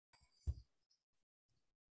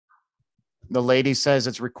The lady says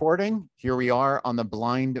it's recording. Here we are on The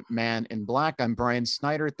Blind Man in Black. I'm Brian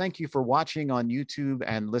Snyder. Thank you for watching on YouTube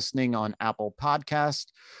and listening on Apple Podcast.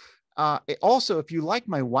 Also, if you like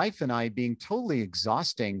my wife and I being totally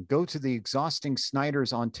exhausting, go to the Exhausting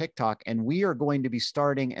Snyders on TikTok, and we are going to be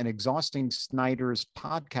starting an Exhausting Snyders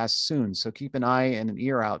podcast soon. So keep an eye and an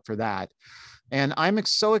ear out for that. And I'm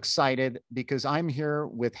so excited because I'm here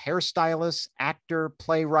with hairstylist, actor,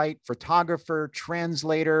 playwright, photographer,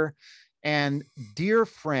 translator, and dear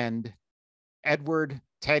friend, Edward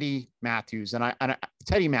Teddy Matthews. And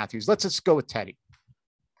Teddy Matthews, let's just go with Teddy.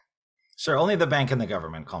 Sure. Only the bank and the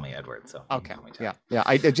government call me Edward. So okay. Yeah.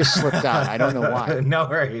 It just slipped out. I don't know why. No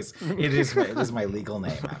worries. It is my legal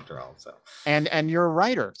name after all. So. And you're a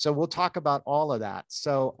writer. So we'll talk about all of that.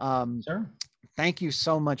 So sure. Thank you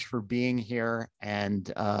so much for being here.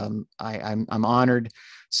 And I'm honored.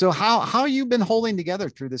 So how you been holding together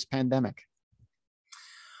through this pandemic?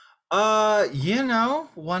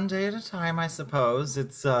 One day at a time, I suppose.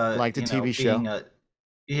 It's like the TV show.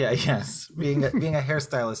 Being a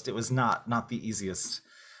hairstylist, it was not the easiest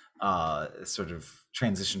sort of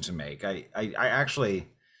transition to make. I actually,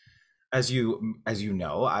 as you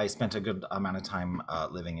know, I spent a good amount of time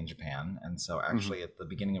living in Japan, and so actually at the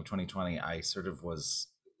beginning of 2020, I sort of was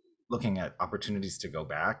looking at opportunities to go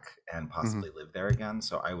back and possibly live there again.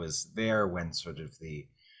 So I was there when sort of the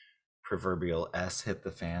proverbial S hit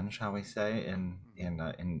the fan, shall we say,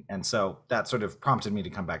 and so that sort of prompted me to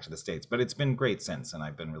come back to the States. But it's been great since, and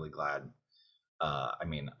I've been really glad.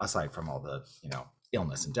 Aside from all the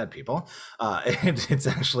illness and dead people, it's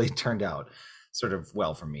actually turned out sort of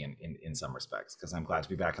well for me in some respects, because I'm glad to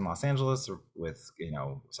be back in Los Angeles with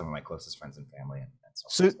some of my closest friends and family and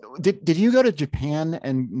so on. So did you go to Japan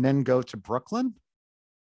and then go to Brooklyn?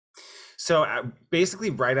 So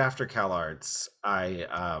basically, right after CalArts,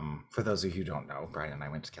 for those of you who don't know, Brian and I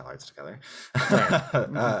went to CalArts together.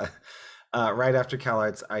 Right after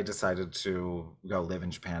CalArts, I decided to go live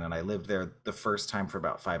in Japan, and I lived there the first time for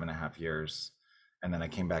about 5.5 years, and then I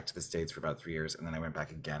came back to the States for about 3 years, and then I went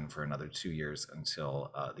back again for another 2 years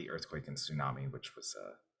until the earthquake and tsunami, which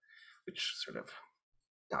sort of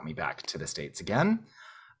got me back to the States again.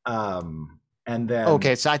 And then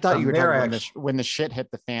so I thought you were talking about when the shit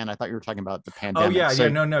hit the fan. I thought you were talking about the pandemic.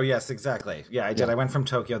 Yes, exactly. Yeah, I did. I went from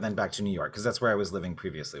Tokyo then back to New York because that's where I was living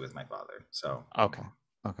previously with my father. So okay.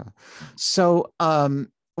 So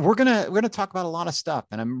we're gonna talk about a lot of stuff,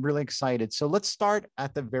 and I'm really excited. So let's start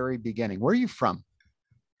at the very beginning. Where are you from?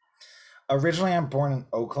 Originally, I'm born in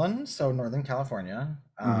Oakland, so Northern California,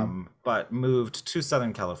 but moved to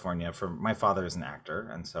Southern California. My father is an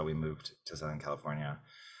actor, and so we moved to Southern California.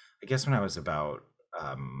 I guess when I was about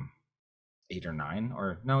 8 or 9,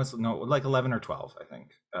 or like 11 or 12, I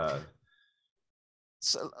think.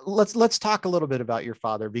 So let's talk a little bit about your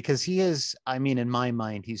father, because he is, in my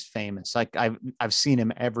mind, he's famous. Like I've seen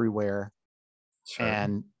him everywhere. Sure.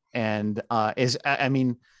 And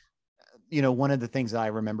one of the things that I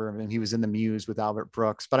remember of him, he was in the Muse with Albert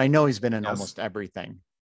Brooks, but I know he's been in almost everything.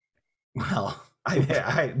 Well,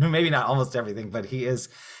 I maybe not almost everything, but he's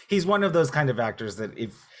one of those kind of actors that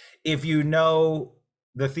if you know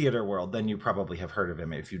the theater world, then you probably have heard of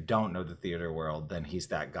him. If you don't know the theater world, then he's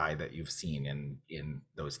that guy that you've seen in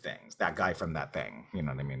those things. That guy from that thing. You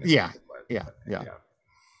know what I mean? Yeah.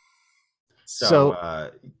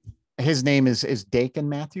 So his name is Dakin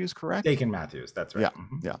Matthews, correct? Dakin Matthews. That's right.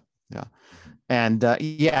 Yeah. And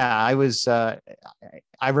I was. I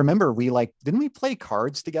remember didn't we play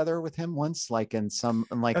cards together with him once, that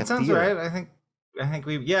sounds right. I think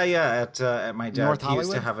we at my dad. North he Hollywood?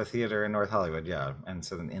 Used to have a theater in North Hollywood, and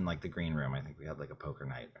so in the green room, I think we had like a poker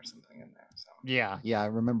night or something in there. So yeah, I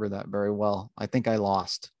remember that very well. I think I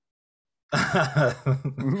lost.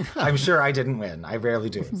 I'm sure I didn't win. I rarely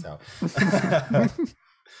do.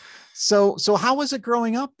 So how was it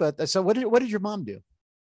growing up? So what did your mom do?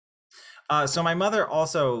 So my mother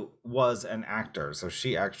also was an actor. So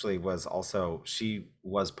she actually was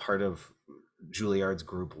part of Juilliard's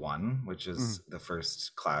Group 1, which is the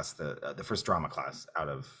first class, the first drama class out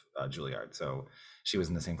of Juilliard. So she was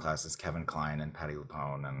in the same class as Kevin Kline and Patti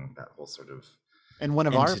LuPone and that whole sort of and one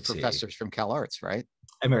of our professors from CalArts, right?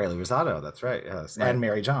 And Mary Lou Rosado, that's right, yes, right. And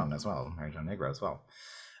Mary Joan as well, Mary Joan Negro as well.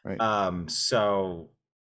 Right. So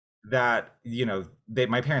that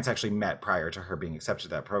my parents actually met prior to her being accepted to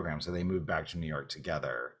that program, so they moved back to New York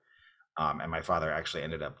together. And my father actually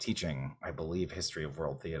ended up teaching, I believe, history of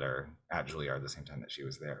world theater at Juilliard at the same time that she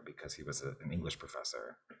was there, because he was an English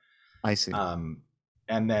professor. I see.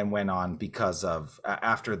 And then went on because of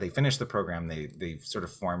after they finished the program, they sort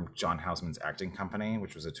of formed John Houseman's acting company,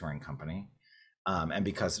 which was a touring company, And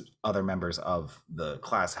because other members of the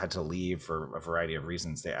class had to leave for a variety of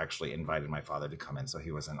reasons, they actually invited my father to come in. So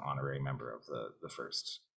he was an honorary member of the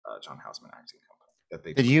first John Houseman acting company that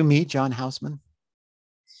they. Did you meet John Houseman?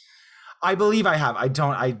 I believe I have. I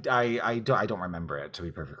don't remember it, to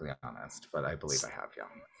be perfectly honest, but I believe I have. Yeah.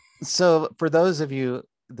 So for those of you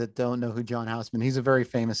that don't know who John Houseman, he's a very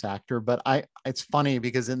famous actor, but it's funny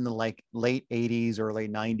because in the like late 80s or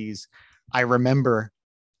late 90s, I remember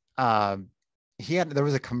there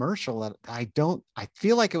was a commercial that I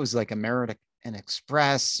feel like it was like American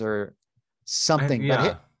Express or something,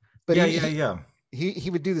 yeah. He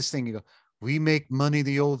would do this thing. You go, we make money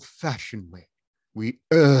the old fashioned way. We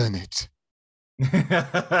earn it.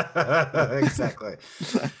 Exactly.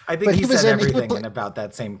 I think he said everything in about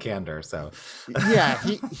that same candor. So yeah,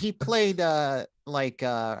 he played I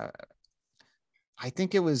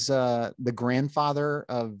think it was the grandfather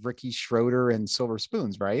of Ricky Schroeder and Silver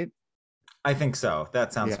Spoons, right? I think so.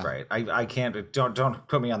 That sounds right. I can't don't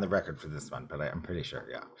put me on the record for this one, but I'm pretty sure.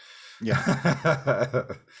 Yeah.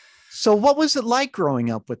 So what was it like growing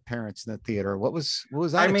up with parents in the theater? What was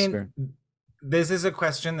that experience? This is a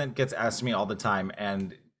question that gets asked me all the time,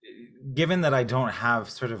 and given that I don't have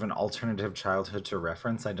sort of an alternative childhood to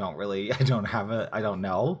reference, I don't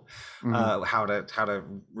know how to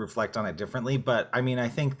reflect on it differently. But I mean, I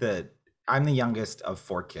think that I'm the youngest of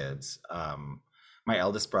 4 kids. My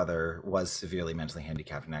eldest brother was severely mentally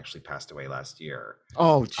handicapped and actually passed away last year.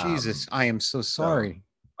 Oh, Jesus. I am so sorry.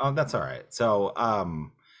 Oh, that's all right.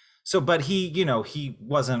 But he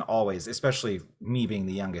wasn't always, especially me being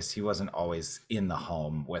the youngest, he wasn't always in the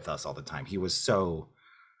home with us all the time. He was so,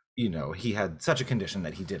 he had such a condition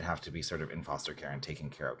that he did have to be sort of in foster care and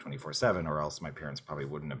taken care of 24/7, or else my parents probably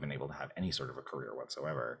wouldn't have been able to have any sort of a career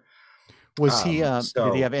whatsoever. Was he,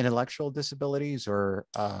 did he have intellectual disabilities or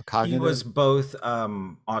cognitive? He was both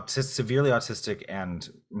severely autistic and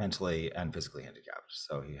mentally and physically handicapped.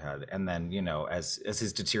 So he had, and then, as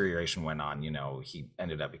his deterioration went on, he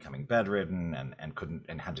ended up becoming bedridden and couldn't,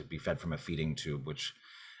 and had to be fed from a feeding tube, which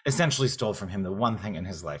essentially stole from him the one thing in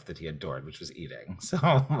his life that he adored, which was eating. So,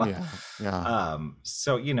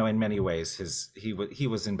 so, in many ways, he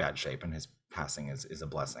was in bad shape, and his passing is a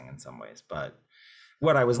blessing in some ways. But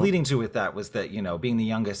what I was leading to with that was that, being the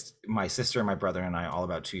youngest, my sister and my brother and I, all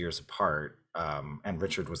about 2 years apart, and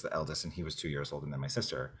Richard was the eldest, and he was 2 years older than my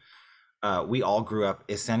sister. We all grew up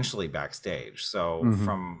essentially backstage. So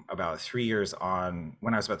from about 3 years on,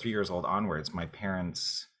 when I was about 3 years old onwards, my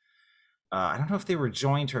parents, I don't know if they were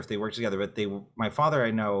joint or if they worked together, but my father, I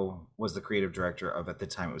know, was the creative director of, at the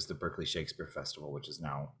time, it was the Berkeley Shakespeare Festival, which is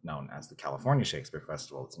now known as the California Shakespeare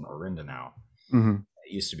Festival. It's in Orinda now.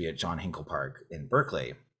 It used to be at John Hinkle Park in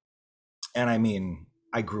Berkeley. And I mean,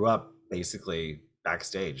 I grew up basically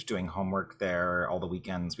backstage doing homework there. All the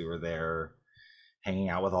weekends we were there, hanging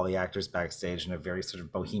out with all the actors backstage in a very sort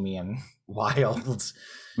of bohemian, wild,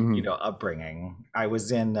 upbringing. I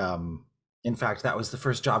was in fact, that was the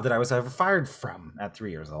first job that I was ever fired from at 3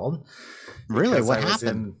 years old. Really? What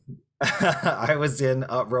happened? I was in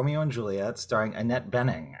Romeo and Juliet, starring Annette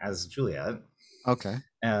Bening as Juliet. Okay.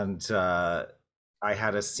 And I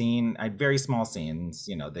had a scene, I had very small scenes.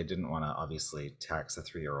 They didn't want to obviously tax a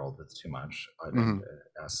 3-year-old with too much.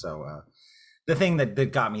 So the thing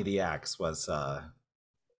that got me the axe was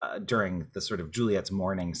during the sort of Juliet's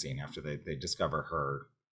mourning scene, after they discover her,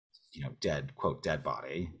 dead, quote, dead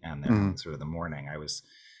body, and then sort of the mourning. I was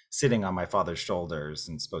sitting on my father's shoulders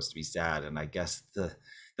and supposed to be sad, and I guess the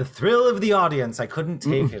thrill of the audience, I couldn't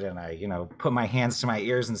take it, and I, put my hands to my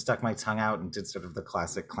ears and stuck my tongue out and did sort of the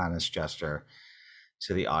classic clownish gesture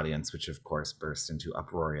to the audience, which of course burst into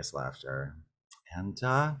uproarious laughter. And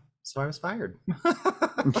so I was fired.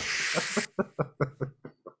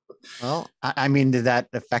 Well, I mean, did that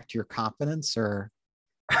affect your confidence or?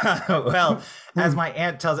 Well, as my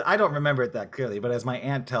aunt tells it, I don't remember it that clearly, but as my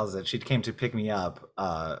aunt tells it, she came to pick me up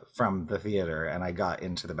from the theater, and I got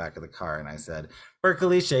into the back of the car and I said,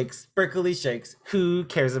 Berkeley Shakes, who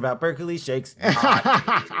cares about Berkeley Shakes?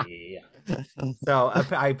 So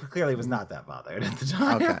I clearly was not that bothered at the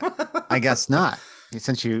time. Okay. I guess not,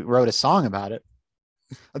 since you wrote a song about it,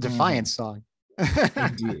 a defiance song.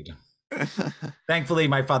 Indeed. Thankfully,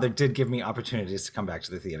 my father did give me opportunities to come back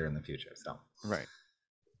to the theater in the future. So right.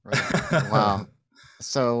 Wow.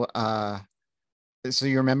 So so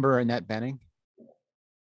you remember Annette Bening?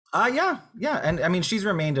 Yeah. And I mean, she's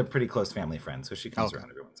remained a pretty close family friend, so she comes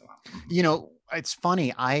around every once in a while. It's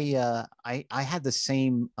funny. I had the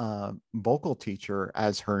same vocal teacher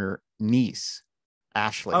as her niece,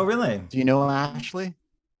 Ashley. Oh, really? Do you know Ashley?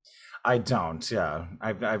 I don't. Yeah,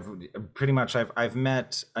 I've pretty much I've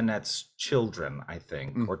met Annette's children, I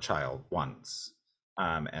think, Mm. or child once,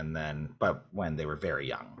 and then but when they were very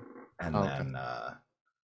young, and Okay.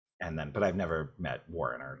 then but I've never met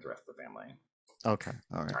Warren or the rest of the family. Okay.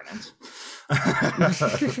 All Darn right.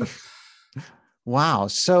 it. Wow.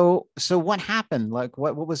 So what happened? Like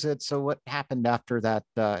what was it? So what happened after that,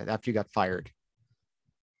 after you got fired?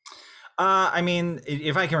 I mean,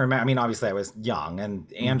 if I can remember, I mean, obviously I was young, and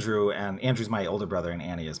Mm. Andrew's my older brother, and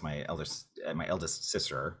Annie is my eldest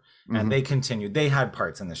sister, and Hmm. they continued. They had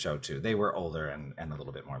parts in the show too. They were older and a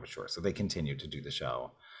little bit more mature, so they continued to do the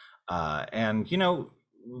show. And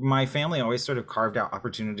my family always sort of carved out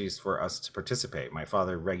opportunities for us to participate. My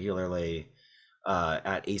father regularly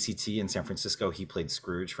at ACT in San Francisco, he played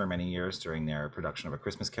Scrooge for many years during their production of A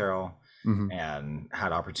Christmas Carol, Hmm. and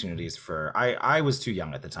had opportunities for I was too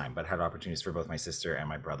young at the time, but had opportunities for both my sister and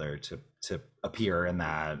my brother to appear in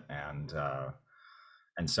that,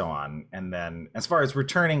 and so on. And then as far as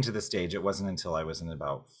returning to the stage, it wasn't until I was in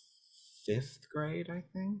about fifth grade, I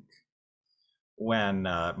think, when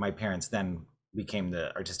my parents then became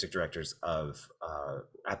the artistic directors of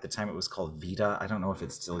at the time it was called Vita. I don't know if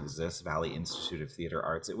it still exists, Valley Institute of Theater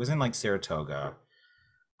Arts. It was in like Saratoga,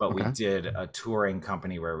 but we Okay. did a touring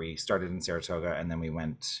company where we started in Saratoga, and then we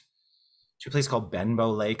went to a place called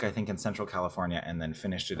Benbow Lake, I think, in Central California, and then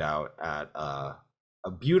finished it out at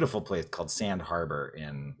a beautiful place called Sand Harbor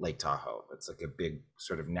in Lake Tahoe. It's like a big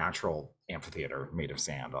sort of natural amphitheater made of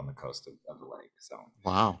sand on the coast of the lake. So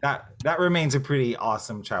Wow. that remains a pretty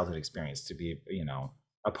awesome childhood experience, to be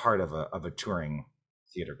a part of a touring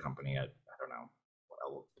theater company at, I don't know,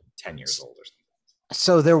 well, 10 years old or something.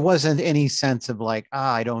 So there wasn't any sense of like,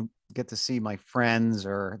 I don't get to see my friends,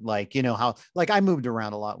 or like, how, like, I moved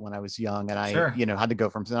around a lot when I was young, and I, Sure. had to go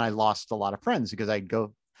from, and I lost a lot of friends because I'd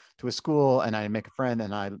go to a school and I make a friend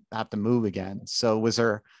and I have to move again. So was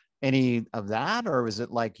there any of that, or was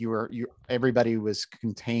it like everybody was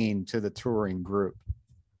contained to the touring group?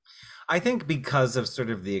 I think because of sort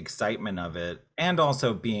of the excitement of it, and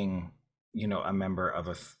also being, a member of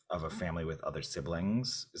a family with other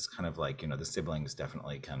siblings, is kind of like, the siblings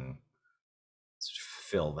definitely can sort of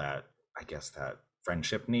fill that, I guess, that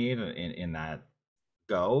friendship need in that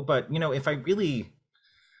go. But, if I really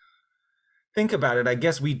think about it, I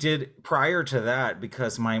guess we did prior to that,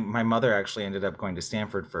 because my mother actually ended up going to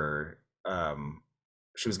Stanford for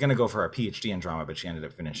she was going to go for a PhD in drama, but she ended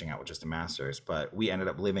up finishing out with just a master's. But we ended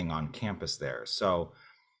up living on campus there. So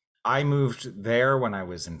I moved there when I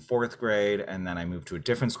was in fourth grade, and then I moved to a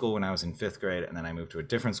different school when I was in fifth grade, and then I moved to a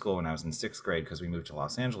different school when I was in sixth grade because we moved to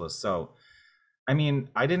Los Angeles. So, I mean,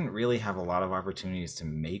 I didn't really have a lot of opportunities to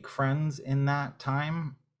make friends in that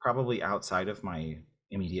time, probably outside of my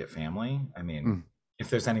immediate family. I mean, Mm. if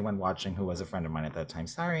there's anyone watching who was a friend of mine at that time,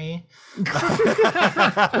 sorry.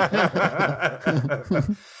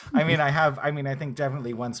 I think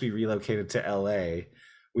definitely once we relocated to LA,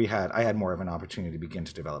 I had more of an opportunity to begin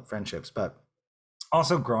to develop friendships. But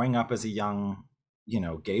also growing up as a young,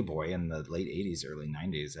 gay boy in the late 80s, early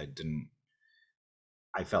 90s,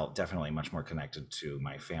 I felt definitely much more connected to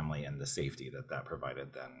my family and the safety that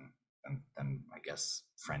provided than I guess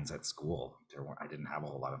friends at school. I didn't have a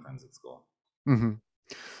whole lot of friends at school. Hmm.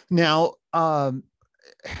 Now,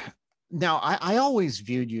 I always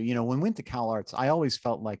viewed you, when we went to CalArts, I always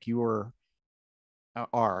felt like you are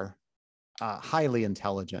highly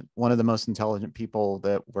intelligent, one of the most intelligent people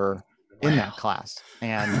that were in that Well, class.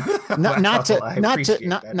 And not well, to, I not to, appreciate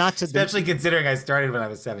that, not to, especially considering I started when I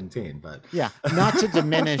was 17. But yeah, not to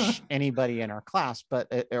diminish anybody in our class,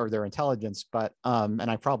 but, or their intelligence, but, and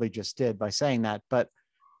I probably just did by saying that, but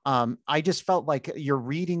I just felt like your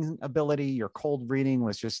reading ability, your cold reading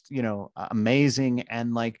was just, amazing.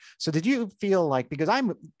 And like, so did you feel like, because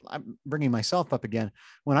I'm bringing myself up again,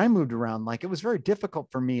 when I moved around, like it was very difficult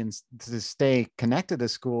for me to stay connected to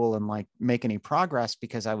school and like make any progress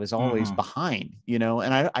because I was always mm-hmm, behind, and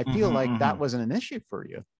I feel mm-hmm, like mm-hmm. that wasn't an issue for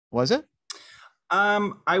you. Was it?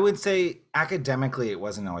 I would say academically it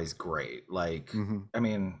wasn't always great. Like, Mm-hmm.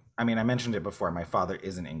 I mentioned it before. My father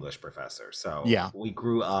is an English professor, so Yeah. we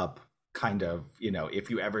grew up kind of, if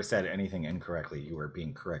you ever said anything incorrectly, you were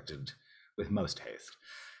being corrected with most haste.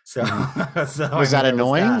 So, Mm-hmm. so Was that there was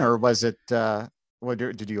annoying, that. or was it, what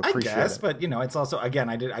did you I appreciate guess, it? but it's also, again,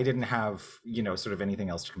 I didn't have sort of anything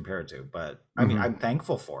else to compare it to. But I mean, Mm-hmm. I'm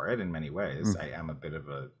thankful for it in many ways. I am a bit of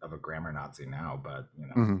a grammar Nazi now, but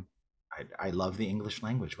Mm-hmm. I love the English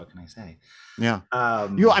language. What can I say? Yeah.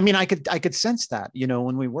 Um, I mean, I could sense that,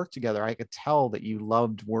 when we worked together, I could tell that you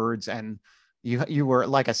loved words, and you were,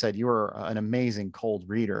 like I said, you were an amazing cold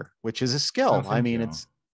reader, which is a oh, skill. I thank mean, you. it's,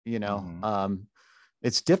 Hmm.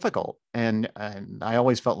 it's difficult. And I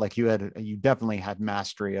always felt like you definitely had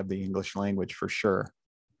mastery of the English language for sure.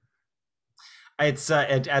 It's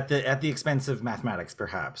at the expense of mathematics,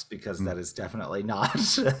 perhaps, because that is definitely not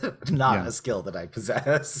not a skill that I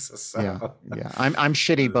possess. So. Yeah. I'm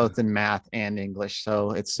shitty both in math and English,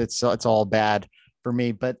 so it's all bad for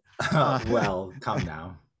me. But well, come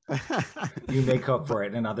now. You make up for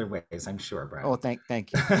it in other ways, I'm sure, Brian. Oh, thank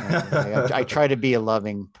you. I try to be a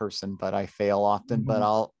loving person, but I fail often. But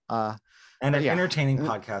I'll and an entertaining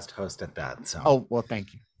podcast host at that. So oh well,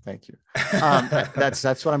 thank you.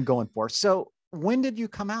 That's what I'm going for. So when did you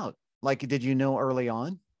come out? Like, did you know early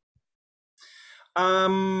on?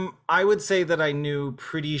 I would say that I knew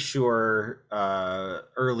pretty sure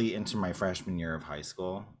early into my freshman year of high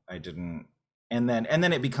school. I didn't, and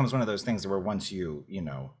then it becomes one of those things where once you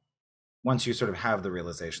sort of have the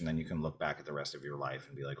realization, then you can look back at the rest of your life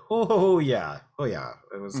and be like, oh yeah,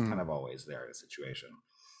 it was kind of always there in a situation.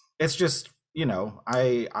 It's just,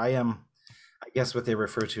 I am, I guess, what they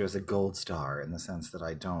refer to as a gold star, in the sense that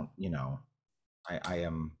I don't, I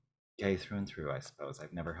am gay through and through, I suppose.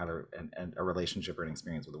 I've never had a relationship or an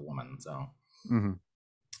experience with a woman, so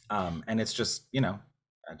and it's just,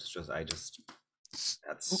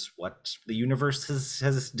 that's what the universe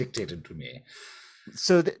has dictated to me.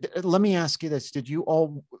 So let me ask you this. Did you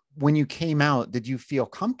all, when you came out, did you feel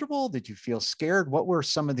comfortable? Did you feel scared? What were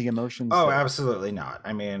some of the emotions? Oh, absolutely not.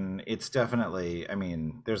 I mean, it's definitely,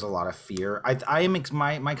 there's a lot of fear. I am,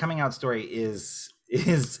 my coming out story is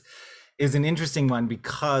an interesting one,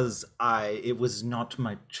 because it was not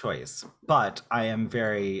my choice, but I am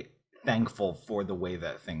very thankful for the way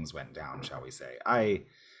that things went down, shall we say. I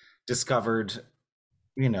discovered,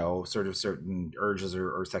 sort of certain urges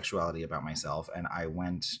or sexuality about myself, and I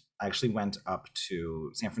actually went up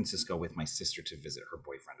to San Francisco with my sister to visit her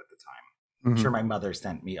boyfriend at the time. I'm sure my mother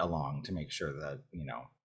sent me along to make sure that,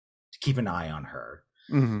 to keep an eye on her.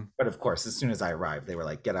 But of course, as soon as I arrived, they were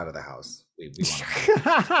like, "Get out of the house. We want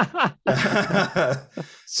to."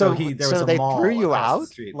 So they threw you out.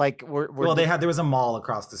 Like, there was a mall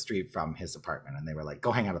across the street from his apartment, and they were like,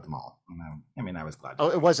 "Go hang out at the mall." And I was glad. Oh,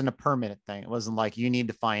 it wasn't a permanent thing. It wasn't like you need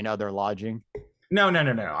to find other lodging. No.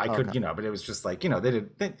 I could, but it was just like,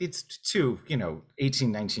 it's two,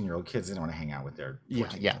 18, 19-year-old kids. They don't want to hang out with their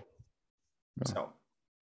 14. Yeah. So.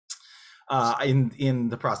 In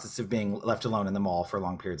the process of being left alone in the mall for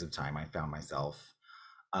long periods of time, I found myself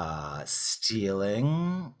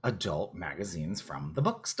stealing adult magazines from the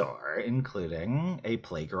bookstore, including a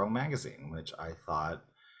Playgirl magazine, which I thought,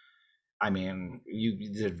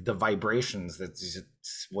 the vibrations that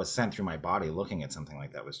was sent through my body looking at something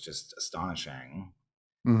like that was just astonishing.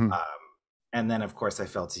 And then, of course, I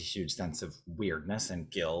felt a huge sense of weirdness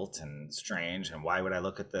and guilt and strange. And why would I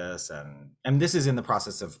look at this? And this is in the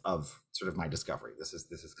process of sort of my discovery. This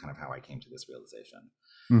is kind of how I came to this realization.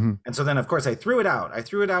 And so then, of course, I threw it out. I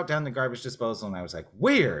threw it out down the garbage disposal, and I was like,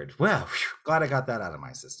 weird. Well, glad I got that out of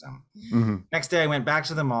my system. Next day, I went back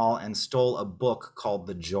to the mall and stole a book called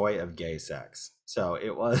The Joy of Gay Sex. So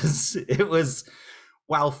it was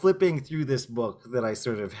while flipping through this book that I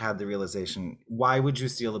sort of had the realization, why would you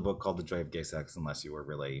steal a book called The Joy of Gay Sex unless you were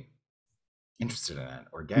really interested in it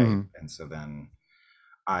or gay? And so then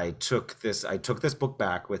I took this book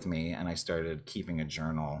back with me, and I started keeping a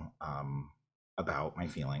journal about my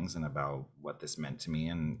feelings and about what this meant to me.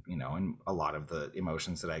 And, and a lot of the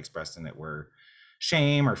emotions that I expressed in it were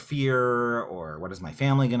shame or fear, or what is my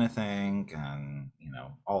family going to think? And,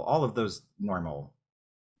 all of those normal,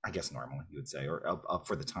 you would say, or up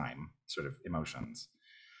for the time sort of emotions.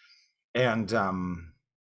 And then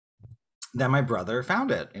my brother found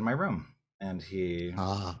it in my room, and he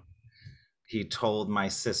told my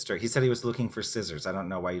sister, he said he was looking for scissors. I don't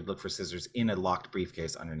know why you'd look for scissors in a locked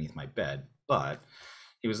briefcase underneath my bed, but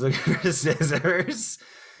he was looking for scissors.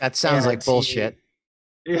 That sounds like bullshit.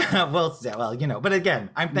 Well, but again,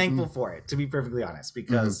 I'm thankful for it, to be perfectly honest,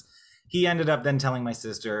 because he ended up then telling my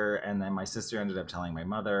sister, and then my sister ended up telling my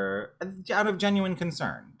mother out of genuine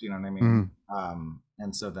concern. Do you know what I mean?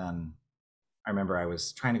 And so then I remember I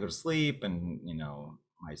was trying to go to sleep, and,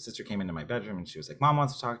 my sister came into my bedroom, and she was like, "Mom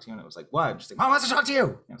wants to talk to you." And it was like, "What?" She's like, "Mom wants to talk to you."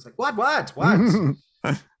 And I was like, what?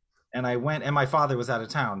 And I went, and my father was out of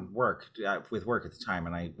town with work at the time.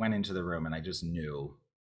 And I went into the room, and I just knew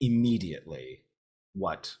immediately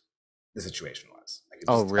what the situation was. I could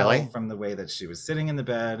just tell from the way that she was sitting in the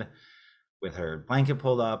bed with her blanket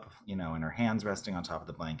pulled up, and her hands resting on top of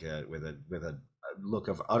the blanket, with a look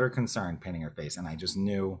of utter concern painting her face. And I just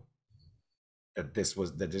knew that this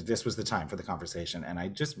was the time for the conversation. And I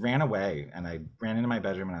just ran away, and I ran into my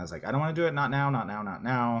bedroom, and I was like, "I don't want to do it. Not now, not now, not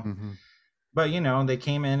now." but they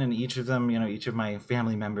came in, and each of them, each of my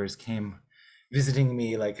family members came visiting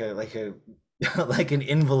me like a like an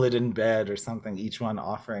invalid in bed or something, each one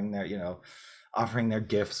offering their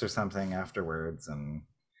gifts or something afterwards. And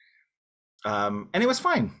it was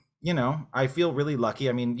fine. I feel really lucky.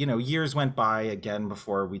 I mean, years went by again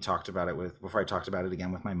before I talked about it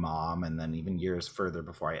again with my mom, and then even years further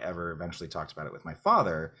before I ever eventually talked about it with my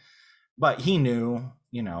father. But he knew,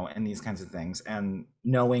 and these kinds of things, and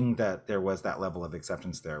knowing that there was that level of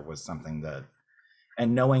acceptance there was something that,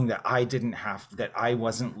 and knowing that I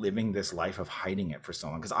wasn't living this life of hiding it for so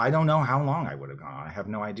long, because I don't know how long I would have gone on. I have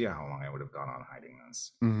no idea how long I would have gone on hiding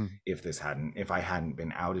this if I hadn't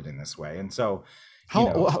been outed in this way. And so,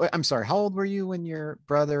 I'm sorry, how old were you when your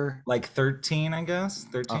brother? like 13, I guess,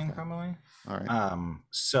 13, okay. Probably. All right.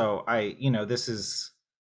 So this is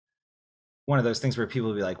one of those things where people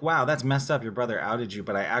will be like, wow, that's messed up, your brother outed you.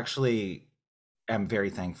 But I actually am very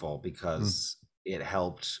thankful, because it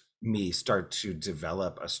helped me start to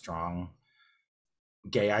develop a strong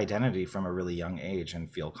gay identity from a really young age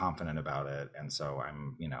and feel confident about it. And so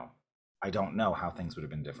I don't know how things would have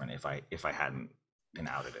been different if I hadn't been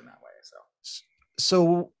outed in that way.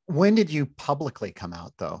 So when did you publicly come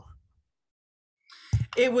out, though?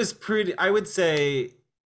 I would say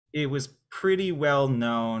it was pretty well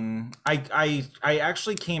known. I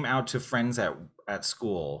actually came out to friends at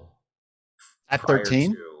school at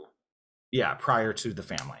 13. Prior to the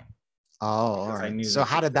family. Oh, all right. So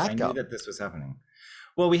how did that go? I knew that this was happening.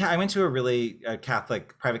 Well, I went to a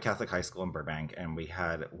private Catholic high school in Burbank, and we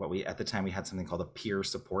had at the time we had something called a peer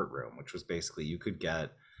support room, which was basically you could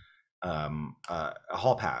get a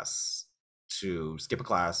hall pass to skip a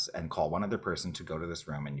class and call one other person to go to this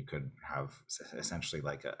room, and you could have essentially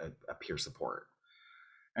like a peer support.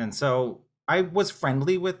 And so I was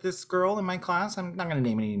friendly with this girl in my class. I'm not going to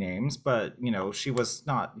name any names, but she was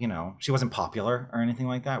not, she wasn't popular or anything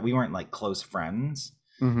like that. We weren't like close friends.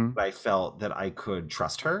 But I felt that I could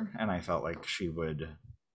trust her, and I felt like she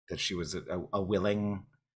was a willing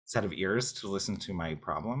set of ears to listen to my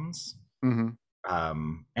problems. And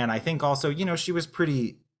I think also, she was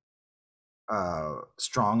pretty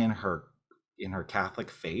strong in her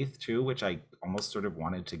Catholic faith too, which I almost sort of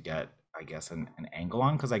wanted to get, I guess, an angle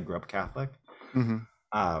on, because I grew up Catholic.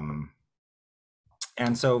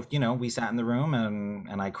 And so, we sat in the room,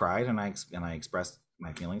 and I cried, and I expressed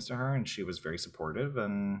my feelings to her, and she was very supportive,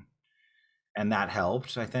 and that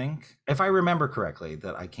helped. I think, if I remember correctly,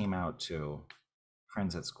 that I came out to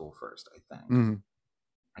friends at school first, I think.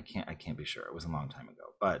 I can't be sure. It was a long time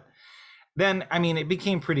ago. But then, I mean, it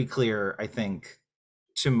became pretty clear, I think,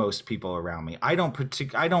 to most people around me. I don't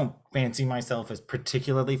fancy myself as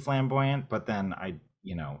particularly flamboyant, but then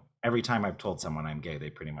every time I've told someone I'm gay, they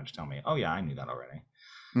pretty much tell me, "Oh yeah, I knew that already."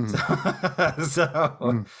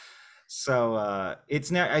 So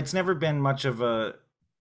it's never been much of a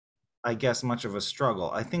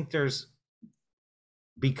struggle. I think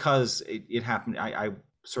because it happened, I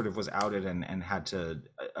sort of was outed and had to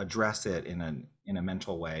address it in a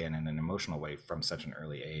mental way and in an emotional way from such an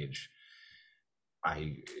early age.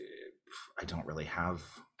 I don't really have,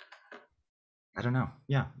 I don't know.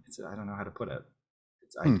 Yeah, I don't know how to put it.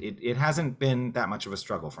 It hasn't been that much of a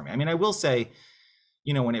struggle for me. I mean, I will say,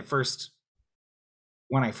 when I first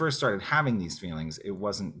started having these feelings, I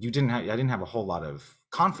didn't have a whole lot of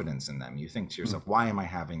confidence in them. You think to yourself, why am I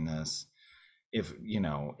having this? If,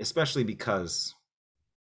 especially because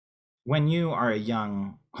when you are a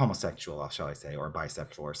young homosexual, shall I say, or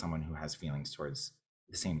bisexual, or someone who has feelings towards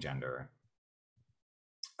the same gender,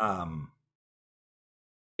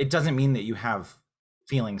 it doesn't mean that you have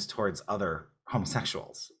feelings towards other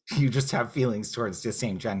homosexuals. You just have feelings towards the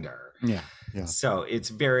same gender. Yeah. So it's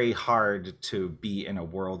very hard to be in a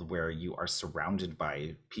world where you are surrounded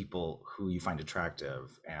by people who you find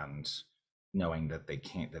attractive, and knowing that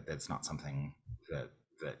that's not something that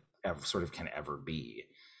sort of can ever be.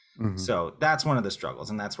 So that's one of the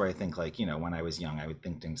struggles, and that's where I think, like, when I was young, I would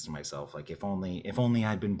think things to myself like, if only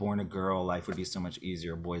I'd been born a girl, life would be so much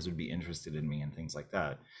easier. Boys would be interested in me and things like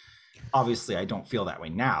that. Obviously, I don't feel that way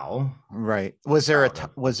now. Right. Was there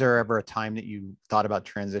ever a time that you thought about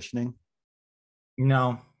transitioning?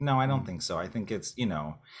 No, I don't think so. I think it's,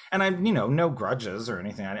 and I, no grudges or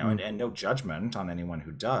anything, and no judgment on anyone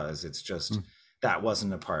who does. It's just that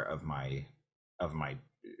wasn't a part of my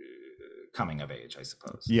coming of age, I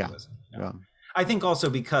suppose. Yeah. I think also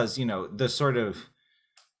because, the sort of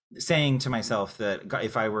saying to myself that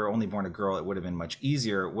if I were only born a girl, it would have been much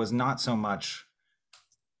easier, was not so much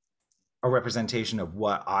a representation of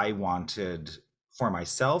what I wanted for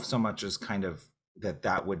myself, so much as kind of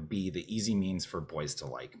that would be the easy means for boys to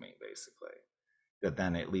like me, basically. that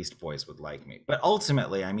then at least boys would like me. But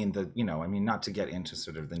ultimately, I mean, not to get into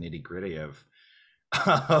sort of the nitty gritty of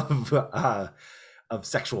of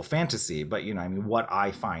sexual fantasy, but I mean, what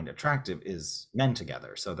I find attractive is men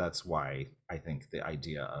together. So that's why I think the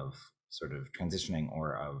idea of sort of transitioning,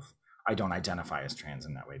 or of, I don't identify as trans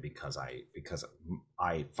in that way, because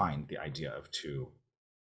I find the idea of two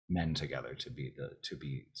men together to be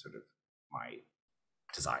sort of my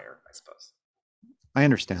desire, I suppose. I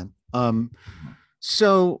understand.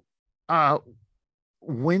 So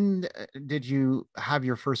when did you have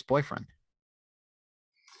your first boyfriend?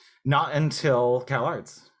 Not until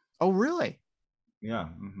CalArts. Oh, really? Yeah.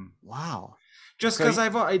 Wow. Just because I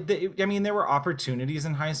mean, there were opportunities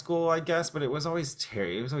in high school, I guess, but it was always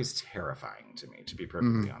terrifying to me, to be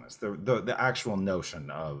perfectly honest. The actual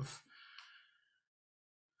notion of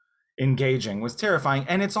engaging was terrifying,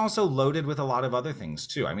 and it's also loaded with a lot of other things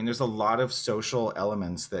too. I mean, there's a lot of social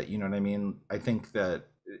elements that, you know what I mean? I think that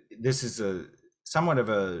this is a somewhat of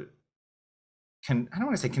a I don't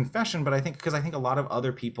want to say confession, but I think a lot of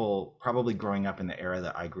other people probably growing up in the era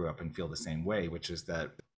that I grew up in feel the same way, which is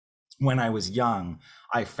that when I was young,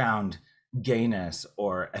 I found gayness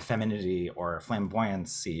or effeminacy or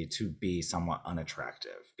flamboyancy to be somewhat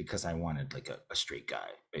unattractive, because I wanted like a straight guy,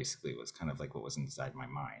 basically, was kind of like what was inside my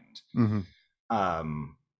mind.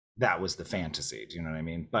 That was the fantasy, do you know what I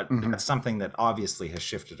mean? But that's something that obviously has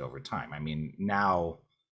shifted over time. I mean, now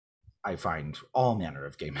I find all manner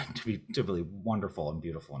of gay men to be really wonderful and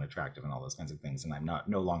beautiful and attractive and all those kinds of things, and I'm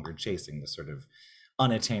no longer chasing the sort of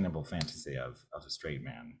unattainable fantasy of a straight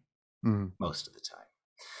man most of the time.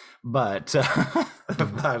 But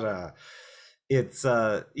it's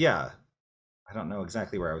yeah, I don't know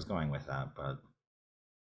exactly where I was going with that, but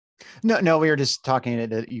no, we were just talking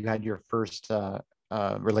that you had your first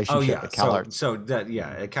relationship at CalArts. So that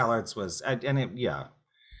at CalArts was, and it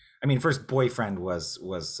I mean, first boyfriend was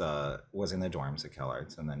in the dorms at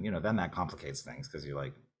CalArts, and then then that complicates things, because you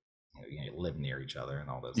like you live near each other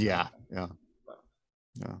and all those yeah.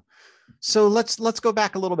 So let's go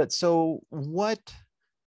back a little bit. So what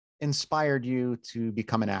inspired you to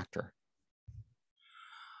become an actor?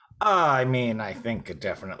 I mean, I think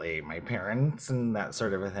definitely my parents and that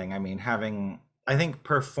sort of a thing. I mean, I think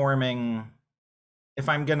performing, if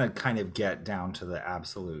I'm gonna kind of get down to the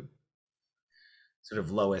absolute sort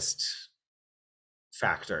of lowest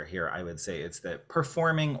factor here, I would say it's that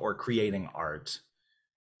performing or creating art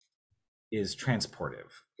is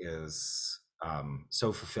transportive, is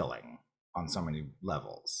so fulfilling on so many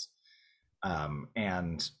levels.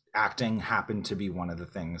 And acting happened to be one of the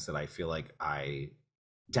things that I feel like I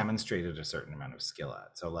demonstrated a certain amount of skill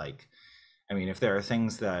at. So like, I mean, if there are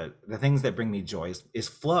the things that bring me joy is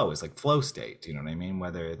flow, is like flow state. Do you know what I mean?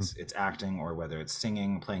 Whether it's acting, or whether it's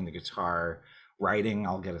singing, playing the guitar, writing,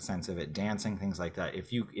 I'll get a sense of it, dancing, things like that.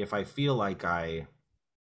 If I feel like I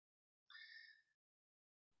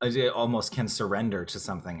almost can surrender to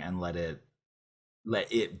something and let it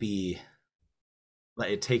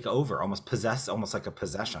take over, almost possess, almost like a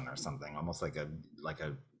possession or something, almost like a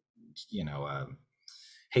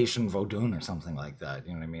Haitian Vodun or something like that.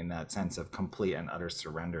 You know what I mean? That sense of complete and utter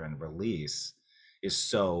surrender and release is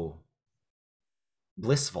so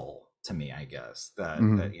blissful to me, I guess, that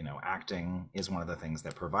acting is one of the things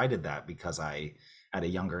that provided that, because I, at a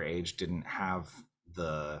younger age, didn't have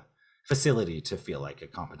the facility to feel like a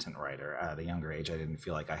competent writer. At a younger age, I didn't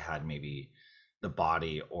feel like I had maybe the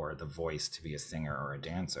body or the voice to be a singer or a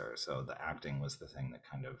dancer. So the acting was the thing that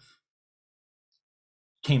kind of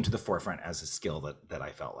came to the forefront as a skill that I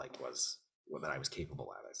felt like that I was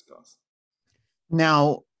capable at, I suppose.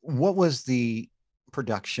 Now, what was the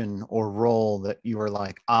production or role that you were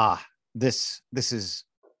like, this is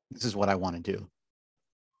what I want to do?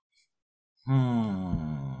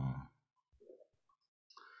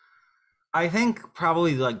 I think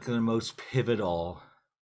probably like the most pivotal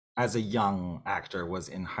as a young actor was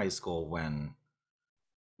in high school, when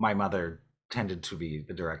my mother tended to be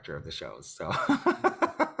the director of the shows.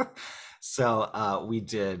 So we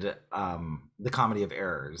did the Comedy of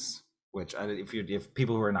Errors, which if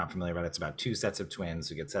people who are not familiar about it, it's about two sets of twins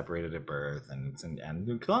who get separated at birth, and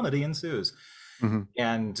comedy ensues.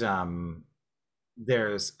 And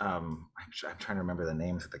there's I'm trying to remember the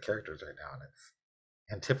names of the characters right now, and it's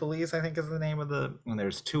Antipholus, I think, is the name of and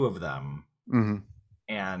there's two of them.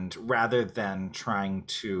 And rather than trying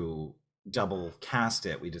to double cast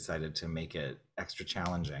it, we decided to make it extra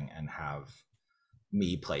challenging and have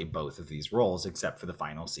me play both of these roles, except for the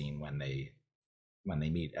final scene when they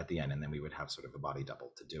meet at the end, and then we would have sort of a body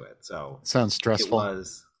double to do it. So sounds stressful.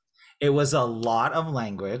 It was a lot of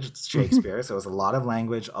language. It's Shakespeare, so it was a lot of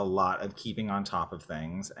language, a lot of keeping on top of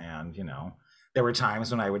things, and there were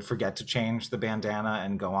times when I would forget to change the bandana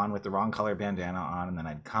and go on with the wrong color bandana on, and then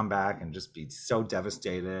I'd come back and just be so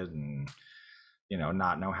devastated and, you know,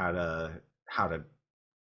 not know how to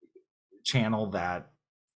channel that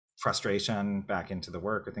frustration back into the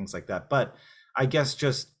work or things like that. But I guess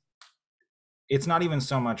just, it's not even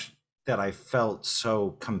so much that I felt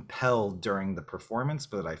so compelled during the performance,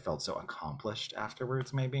 but that I felt so accomplished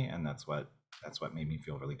afterwards, maybe. And that's what made me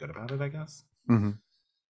feel really good about it, I guess. Mm-hmm.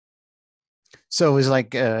 So it was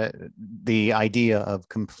like the idea of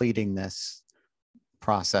completing this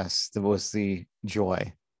process that was the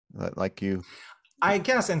joy, like you. I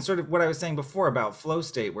guess, and sort of what I was saying before about flow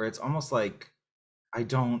state, where it's almost like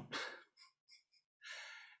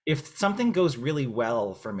if something goes really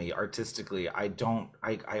well for me artistically, I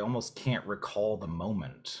almost can't recall the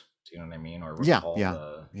moment. Do you know what I mean? Or recall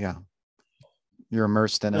yeah. You're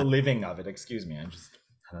immersed in the it. living of it. Excuse me, I just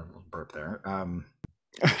had a little burp there.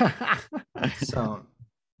 So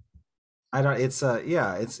I don't. It's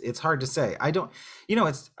it's hard to say. I don't. You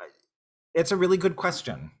know, it's a really good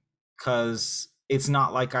question, because it's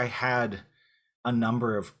not like I had a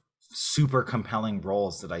number of super compelling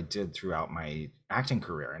roles that I did throughout my acting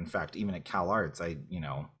career. In fact, even at CalArts, I, you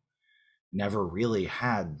know, never really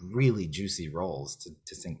had really juicy roles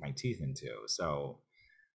to sink my teeth into. So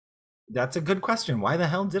that's a good question. Why the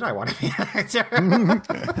hell did I want to be an actor?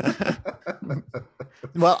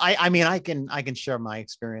 Well, I mean, I can share my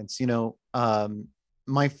experience. You know,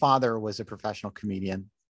 my father was a professional comedian,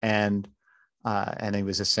 and he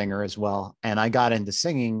was a singer as well. And I got into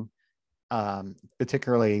singing,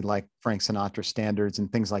 particularly like Frank Sinatra standards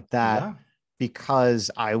and things like that, Yeah.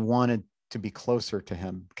 because I wanted to be closer to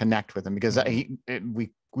him, connect with him, because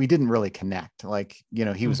we didn't really connect. Like, you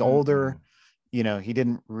know, he was older, you know, he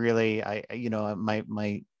didn't really, you know,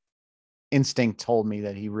 my instinct told me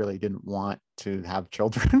that he really didn't want to have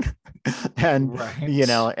children. And, you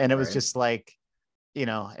know, and it was just like, you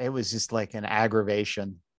know, it was just like an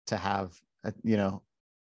aggravation to have, you know,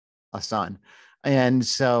 a son. And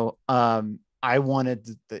so I wanted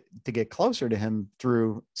to get closer to him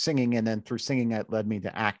through singing, and then through singing that led me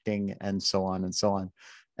to acting, and so on and so on.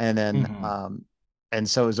 And then and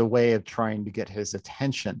so it was a way of trying to get his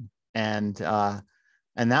attention. And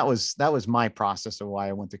that was my process of why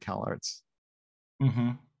I went to CalArts.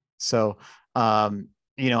 So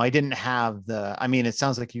you know, I didn't have I mean, it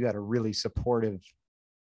sounds like you had a really supportive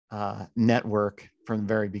network from the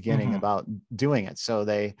very beginning about doing it. So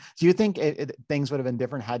do you think things would have been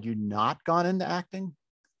different had you not gone into acting?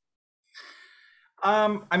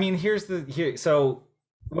 I mean, so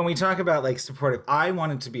when we talk about like supportive, I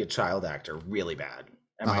wanted to be a child actor really bad,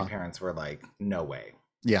 and my parents were like, no way.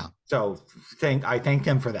 Yeah. So I thank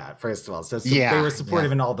them for that, first of all. So they were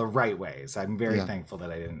supportive in all the right ways. I'm very thankful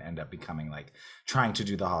that I didn't end up becoming like trying to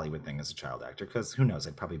do the Hollywood thing as a child actor, because who knows,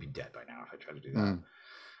 I'd probably be dead by now if I tried to do that.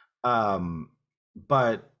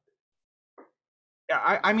 But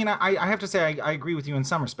I mean, I have to say, I agree with you in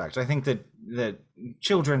some respect. I think that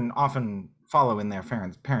children often follow in their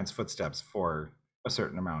parents' footsteps for a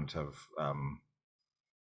certain amount of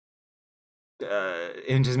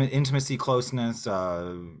intimacy, closeness.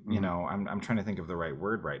 You know, I'm trying to think of the right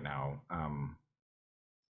word right now.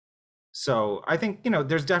 So I think, you know,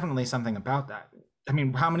 there's definitely something about that. I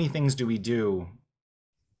mean, how many things do we do,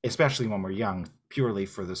 especially when we're young, purely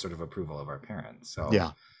for the sort of approval of our parents? So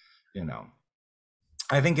yeah, you know,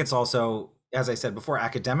 I think it's also, as I said before,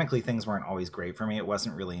 academically things weren't always great for me. It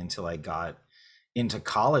wasn't really until I got into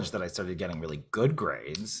college that I started getting really good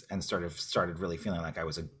grades and started really feeling like I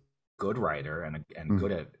was a good writer and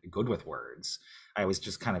good with words. I always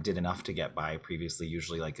just kind of did enough to get by, previously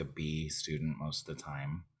usually like a B student most of the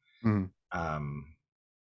time.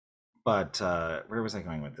 But where was I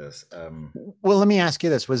going with this? Well, let me ask you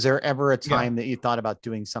this. Was there ever a time that you thought about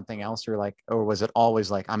doing something else, or was it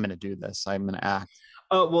always like, I'm going to do this, I'm going to act?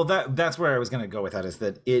 Oh, well, that's where I was going to go with that, is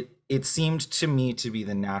that it seemed to me to be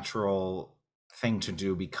the natural thing to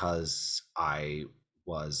do because I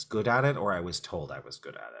was good at it, or I was told I was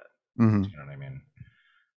good at it. Do you know what I mean?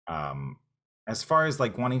 As far as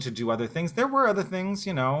like wanting to do other things, there were other things,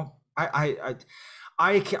 you know. I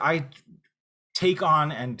take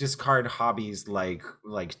on and discard hobbies like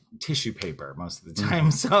tissue paper most of the time.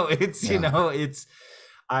 So it's, you know, it's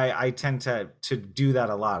I tend to do that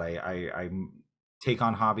a lot. I take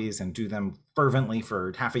on hobbies and do them fervently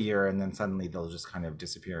for half a year, and then suddenly they'll just kind of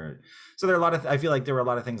disappear. So there are I feel like there were a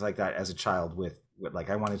lot of things like that as a child with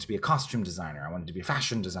like, I wanted to be a costume designer, I wanted to be a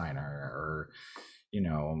fashion designer, or, you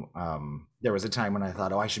know, there was a time when I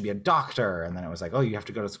thought, oh, I should be a doctor, and then it was like, oh, you have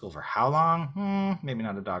to go to school for how long? Maybe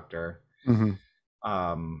not a doctor.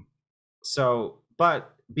 So,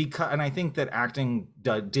 but because, and I think that acting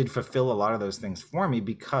did fulfill a lot of those things for me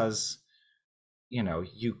because, you know,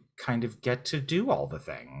 you kind of get to do all the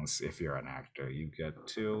things. If you're an actor, you get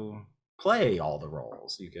to play all the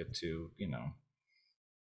roles. You get to, you know,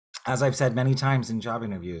 as I've said many times in job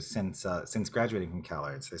interviews since graduating from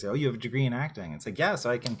CalArts, they say, "Oh, you have a degree in acting." It's like, yeah,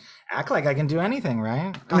 so I can act like I can do anything,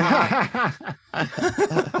 right?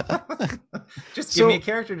 Just give me a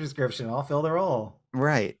character description, I'll fill the role.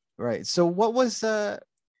 Right, right. So what was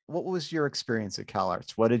your experience at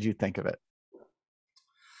CalArts? What did you think of it?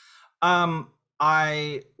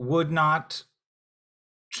 I would not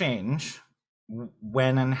change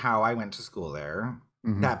when and how I went to school there.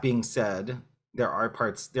 Mm-hmm. That being said, there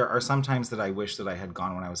are some times that I wish that I had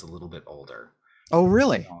gone when I was a little bit older. Oh,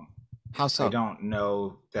 really? How so? I don't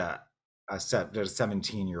know that a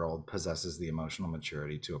 17-year-old possesses the emotional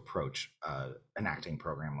maturity to approach an acting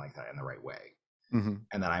program like that in the right way. Mm-hmm.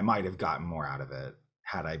 And that I might have gotten more out of it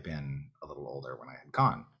had I been a little older when I had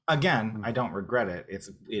gone. Again, mm-hmm. I don't regret it.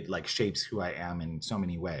 It like shapes who I am in so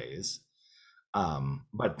many ways.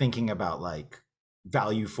 But thinking about like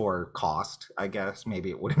value for cost, I guess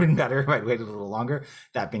maybe it would have been better if I'd waited a little longer.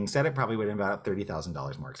 That being said, it probably would have been about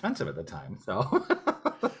 $30,000 more expensive at the time. So,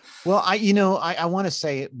 well, I want to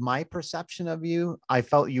say my perception of you, I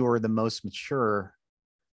felt you were the most mature,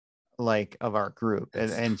 like, of our group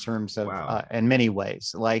in terms of, wow. In many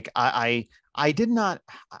ways. Like I did not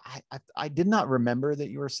remember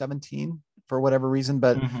that you were 17 for whatever reason,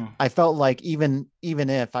 but mm-hmm. I felt like even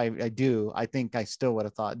if I think I still would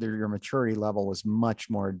have thought that your maturity level was much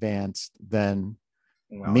more advanced than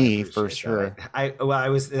me, for sure. I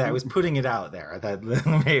was putting it out there that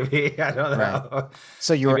maybe, I don't know. Right.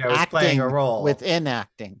 So you were playing a role within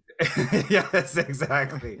acting. Yes,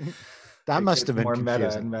 exactly. That must have been more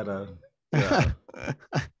confusing. meta. Yeah.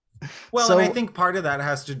 Well, so, and I think part of that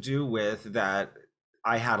has to do with that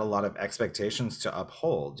I had a lot of expectations to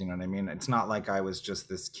uphold. You know what I mean? It's not like I was just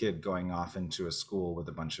this kid going off into a school with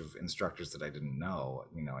a bunch of instructors that I didn't know.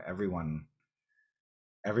 You know, every one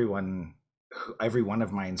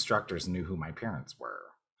of my instructors knew who my parents were.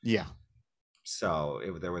 Yeah. So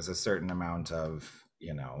there was a certain amount of,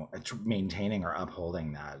 you know, maintaining or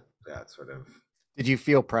upholding that sort of. Did you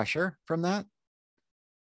feel pressure from that?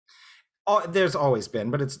 Oh, there's always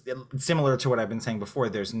been, but it's similar to what I've been saying before. I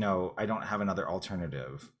don't have another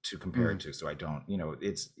alternative to compare it to. So I don't, you know,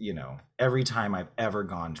 it's, you know, every time I've ever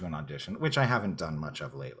gone to an audition, which I haven't done much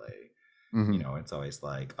of lately, mm-hmm. you know, it's always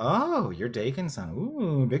like, oh, you're Dakin's son.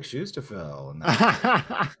 Ooh, big shoes to fill.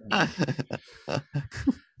 And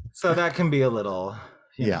so that can be a little,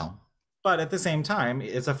 you know, but at the same time,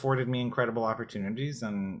 it's afforded me incredible opportunities,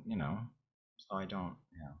 and, you know, so I don't,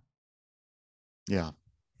 Yeah.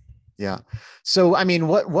 So, I mean,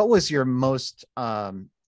 what was your most, I'm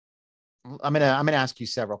gonna ask you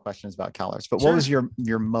several questions about CalArts, but What was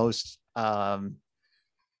your most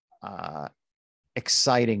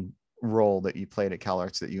exciting role that you played at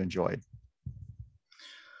CalArts that you enjoyed?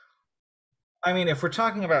 I mean, if we're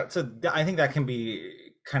talking about, so I think that can be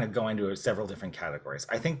kind of go into several different categories.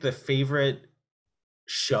 I think the favorite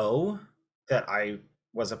show that I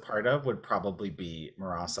was a part of would probably be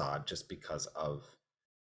Marasad, just because of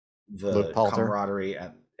the camaraderie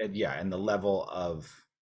and the level of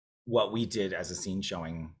what we did as a scene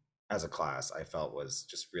showing as a class, I felt was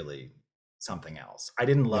just really something else. I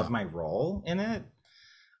didn't love my role in it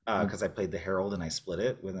because I played the Herald and I split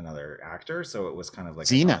it with another actor, so it was kind of like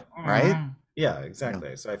Xena, right? Yeah,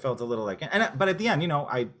 exactly. So I felt a little like, but at the end, you know,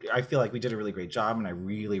 I feel like we did a really great job, and I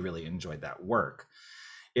really, really enjoyed that work.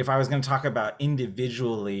 If I was going to talk about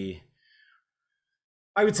individually,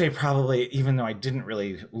 I would say probably, even though I didn't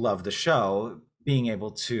really love the show, being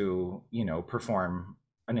able to, you know, perform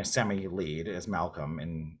a semi-lead as Malcolm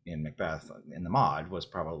in Macbeth in the mod was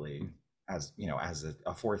probably, as you know, as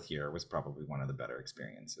a fourth year, was probably one of the better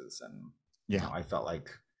experiences. And you know, I felt like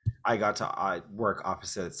I got to work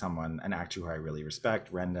opposite an actor who I really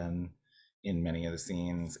respect, Rendon, in many of the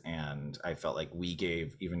scenes, and I felt like we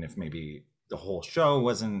gave, even if maybe the whole show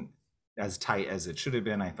wasn't as tight as it should have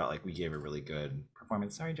been, I felt like we gave a really good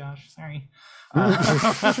performance. Sorry, Josh. Sorry.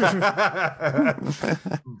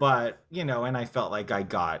 But, you know, and I felt like I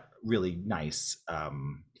got really nice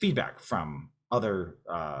feedback from other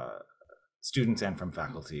students and from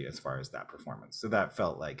faculty as far as that performance. So that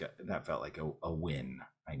felt like a win,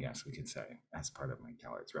 I guess we could say, as part of my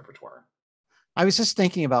CalArts repertoire. I was just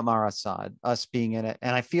thinking about Marasad, us being in it,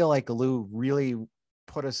 and I feel like Lou really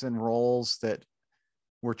put us in roles that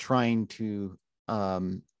we're trying to, I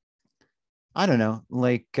don't know,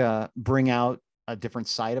 like bring out a different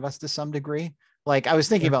side of us to some degree. Like I was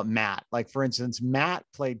thinking about Matt, like for instance, Matt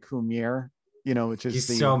played Kumir which is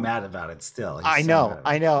He's so mad about it still. He's I so know, mad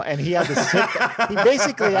I know. And he had to sit he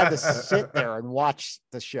basically had to sit there and watch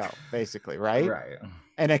the show, basically, right? Right.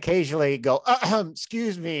 And occasionally go,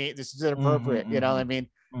 excuse me, this is inappropriate, I mean?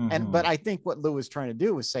 But I think what Lou was trying to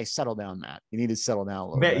do was say, settle down, Matt. You need to settle down a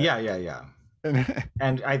little bit. Yeah.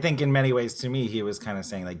 And I think in many ways to me, he was kind of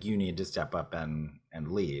saying like, you need to step up and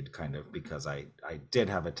lead, kind of, because I did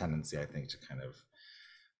have a tendency, I think, to kind of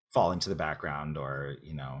fall into the background, or,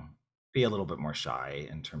 be a little bit more shy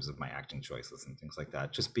in terms of my acting choices and things like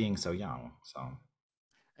that, just being so young. So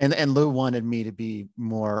and Lou wanted me to be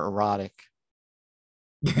more erotic.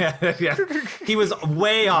 Yeah. He was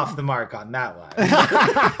way off the mark on that one.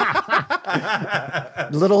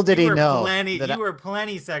 Little did he know you were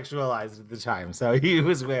plenty sexualized at the time, so he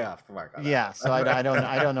was way off the mark on that. Yeah, so I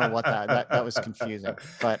don't know what that was confusing,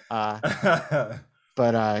 but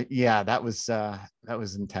yeah, that was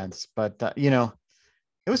intense, but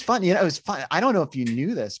it was fun. It was fun. I don't know if you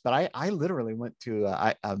knew this, but I literally went to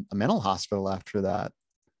a mental hospital after that.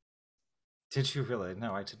 Did you really?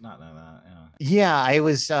 No, I did not know that. Yeah, I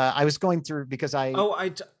was going through because I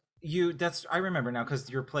remember now, because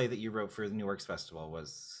your play that you wrote for the New Works Festival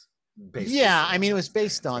was based. Yeah, I mean, it was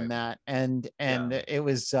based on that, and it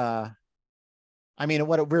was. I mean,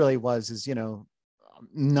 what it really was is,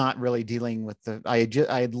 not really dealing with I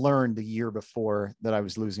had learned the year before that I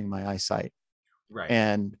was losing my eyesight, right,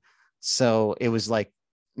 and so it was like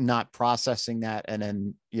not processing that, and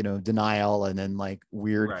then denial, and then like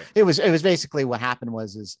weird. Right. It was basically what happened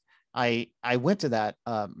was I went to that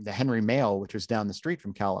the Henry Mayo, which was down the street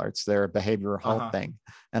from CalArts, their behavioral health thing,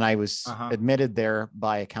 and I was admitted there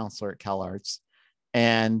by a counselor at CalArts,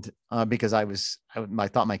 and because I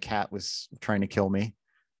thought my cat was trying to kill me,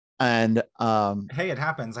 and hey, it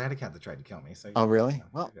happens. I had a cat that tried to kill me. So oh really?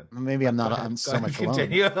 Well, maybe I'm not. I'm so much alone.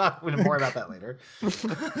 Continue. More about that later.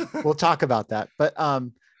 We'll talk about that, but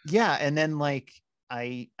yeah, and then like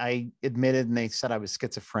I admitted, and they said I was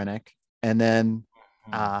schizophrenic, and then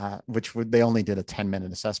they only did a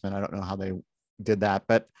 10-minute assessment. I don't know how they did that,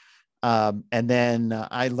 but and then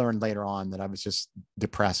I learned later on that I was just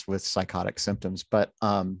depressed with psychotic symptoms. But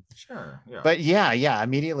sure, yeah. But yeah,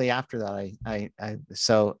 immediately after that,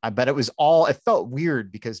 but it was it felt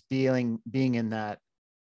weird, because being in that,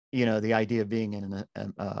 the idea of being in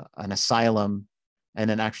an asylum and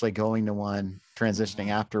then actually going to one,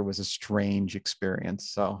 transitioning after, was a strange experience.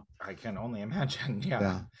 So I can only imagine.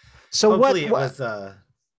 Yeah. So hopefully it was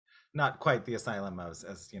not quite the asylum as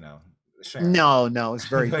Sharon. No, it's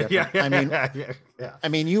very different. I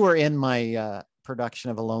mean, you were in my production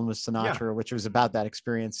of Alone with Sinatra, which was about that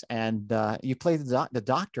experience, and you played the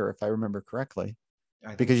doctor, if I remember correctly,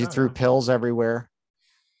 because you threw pills everywhere.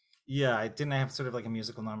 Yeah, didn't I have sort of like a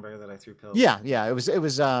musical number that I threw pills? Yeah, it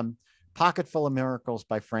was Pocket Full of Miracles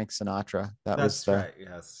by Frank Sinatra. That's right.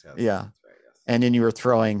 Yes. Yeah. That's right, yes. And then you were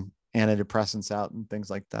throwing antidepressants out and things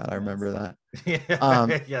like that. I remember that.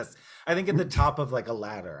 Yes. I think at the top of like a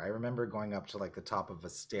ladder. I remember going up to like the top of a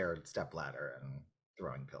step ladder and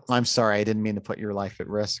throwing pills. I'm sorry, I didn't mean to put your life at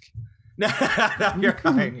risk. No, you're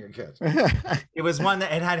fine. You're good. It was one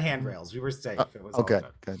that it had handrails. We were safe. It was good.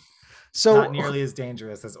 So not nearly as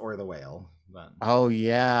dangerous as Or the Whale. But. Oh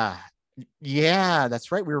yeah,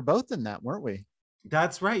 that's right. We were both in that, weren't we?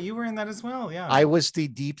 That's right. You were in that as well. Yeah. I was the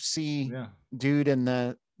deep sea dude in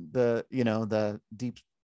the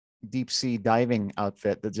deep sea diving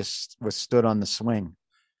outfit that just was stood on the swing.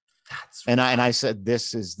 That's and right. I said,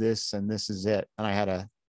 this is this, and this is it. And I had a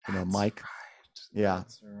mic. Right. Yeah.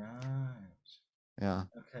 That's right. Yeah.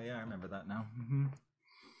 Okay. Yeah, I remember that now.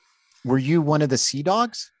 Were you one of the Sea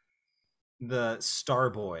Dogs? The Star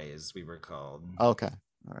Boys, we were called. Okay.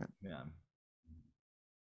 All right. Yeah.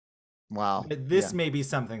 Wow. This may be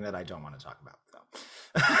something that I don't want to talk about, though.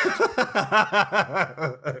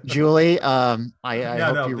 Julie, I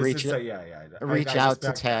hope you reach out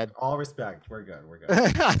to Ted. All respect. We're good.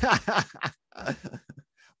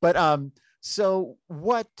 But so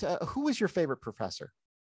what? Who was your favorite professor?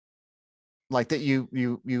 Like that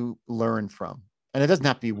you learned from, and it doesn't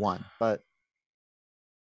have to be one, but.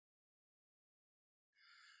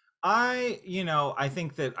 I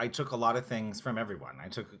think that I took a lot of things from everyone.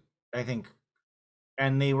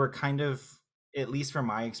 And they were kind of, at least from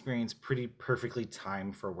my experience, pretty perfectly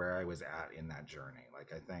timed for where I was at in that journey.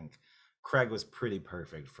 Like, I think Craig was pretty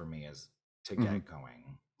perfect for me to get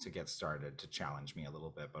going, to get started, to challenge me a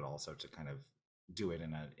little bit, but also to kind of do it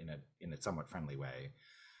in a somewhat friendly way.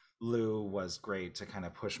 Lou was great to kind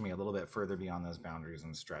of push me a little bit further beyond those boundaries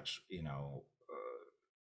and stretch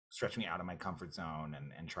me out of my comfort zone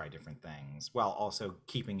and try different things, while also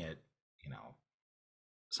keeping it,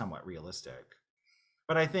 somewhat realistic.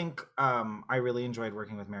 But I think I really enjoyed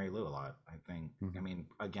working with Mary Lou a lot. I think, I Mhm. mean,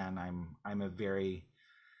 again, I'm a very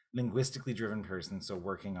linguistically driven person, so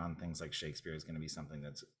working on things like Shakespeare is going to be something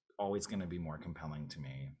that's always going to be more compelling to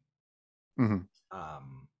me. Mhm.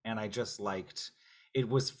 And I just liked it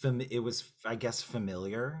was, I guess,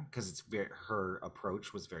 familiar because it's very, her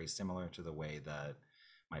approach was very similar to the way that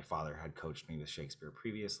my father had coached me with Shakespeare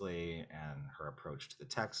previously, and her approach to the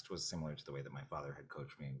text was similar to the way that my father had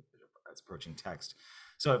coached me as approaching text.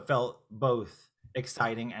 So it felt both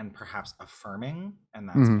exciting and perhaps affirming, and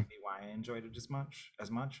that's Mhm. maybe why I enjoyed it as much.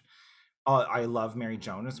 I love Mary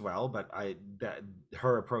Joan as well, but that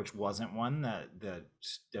her approach wasn't one that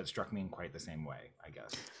struck me in quite the same way, I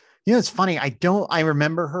guess. It's funny. I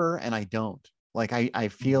remember her and I don't. Like I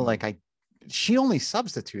feel Hmm. like she only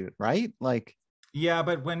substituted, right? Like, Yeah,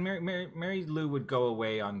 but when Mary Lou would go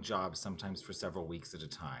away on jobs sometimes for several weeks at a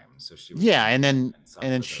time, so she would yeah, come and in then and sub for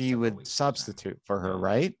those she several would weeks at a time. substitute for her, Yeah.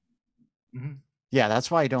 right? Hmm. Yeah,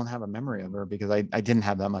 that's why I don't have a memory of her because I didn't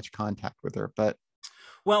have that much contact with her. But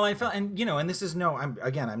Well, I felt, and and this is no, I'm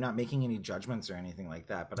not making any judgments or anything like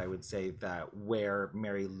that, but I would say that where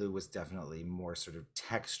Mary Lou was definitely more sort of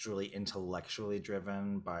textually, intellectually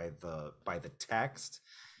driven by the text,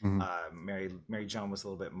 mhm. Mary Joan was a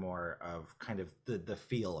little bit more of kind of the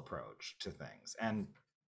feel approach to things, and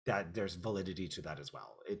that there's validity to that as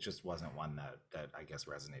well. It just wasn't one that I guess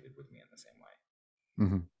resonated with me in the same way.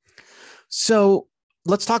 Mhm. So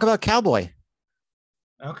let's talk about Cowboy.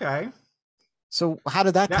 Okay. So how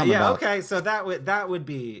did that That, come yeah, about? okay. So that would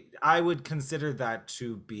be, I would consider that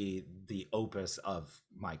to be the opus of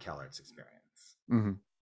my CalArts experience. Mhm.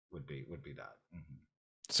 Would be that. Mhm.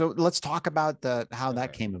 So let's talk about how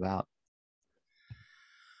that Okay. came about.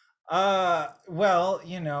 Well,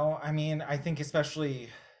 I mean, I think especially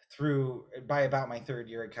through by about my third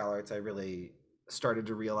year at CalArts, I really started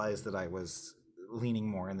to realize that I was leaning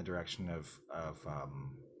more in the direction of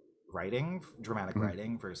writing, dramatic Mhm.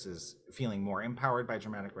 writing, versus feeling more empowered by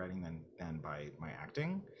dramatic writing than by my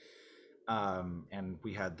acting. And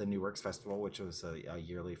we had the New Works Festival, which was a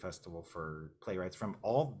yearly festival for playwrights from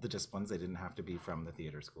all the disciplines. They didn't have to be from the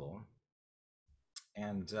theater school.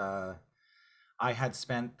 And I had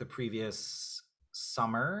spent the previous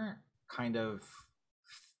summer kind of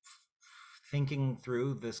thinking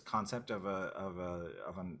through this concept of a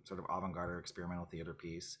sort of avant-garde or experimental theater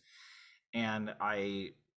piece, and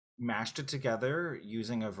I mashed it together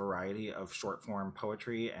using a variety of short form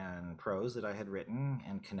poetry and prose that I had written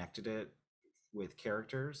and connected it with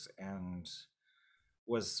characters, and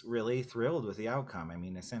was really thrilled with the outcome. I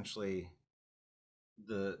mean, essentially,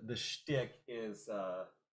 the shtick is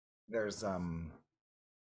there's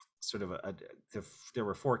sort of there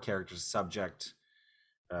were four characters: subject,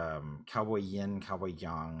 Cowboy Yin, Cowboy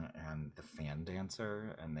Yang, and the fan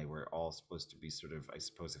dancer, and they were all supposed to be sort of, I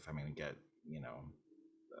suppose, if I'm going to get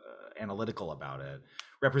analytical about it,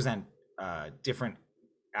 represent different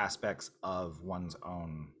aspects of one's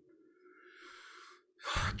own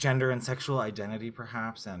gender and sexual identity,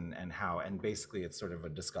 perhaps, and how, and basically it's sort of a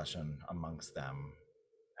discussion amongst them,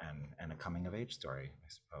 and a coming of age story, I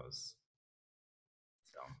suppose.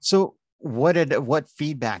 So. So what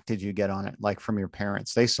feedback did you get on it? Like from your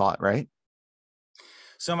parents? They saw it, right?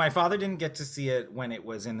 So my father didn't get to see it when it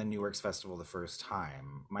was in the New Works Festival the first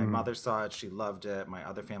time. My Mhm. mother saw it; she loved it. My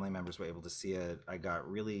other family members were able to see it. I got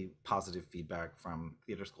really positive feedback from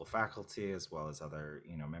theater school faculty as well as other,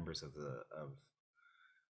 members of the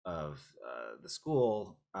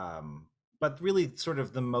school. But really, sort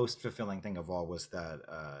of the most fulfilling thing of all was that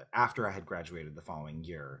after I had graduated the following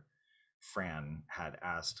year, Fran had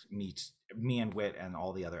asked me and Wit and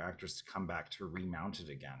all the other actors to come back to remount it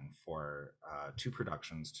again for two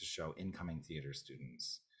productions to show incoming theater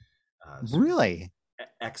students sort of Really?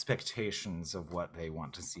 expectations of what they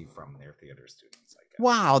want to see from their theater students, I guess.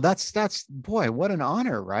 Wow, that's boy, what an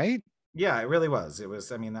honor, right? Yeah, it really was. It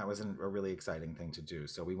was. I mean, that was a really exciting thing to do.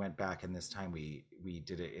 So we went back, and this time we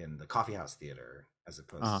did it in the Coffee House Theater as Uh,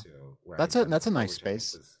 opposed to where I'd done it that's a before, nice which I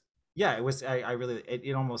think space. was, yeah, it was. I really,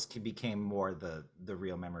 it almost became more the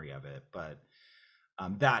real memory of it. But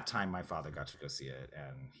that time, my father got to go see it,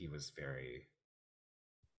 and he was very.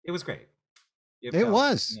 It was great. It It felt,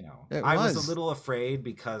 was. It I was a was. little afraid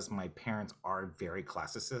because my parents are very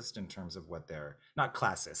classicist in terms of what their, not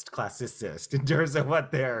classicist in terms of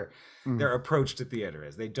what Mhm. their approach to theater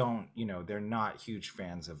is. They don't, they're not huge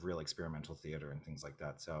fans of real experimental theater and things like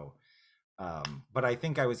that. So but I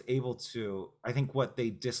think I think what they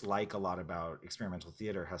dislike a lot about experimental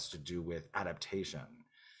theater has to do with adaptation,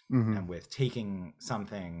 Mhm. and with taking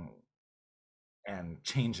something and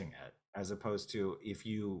changing it, as opposed to, if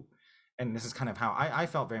you and this is kind of how I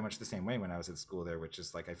felt very much the same way when I was at school there, which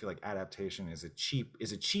is like, I feel like adaptation is a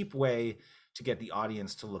cheap way to get the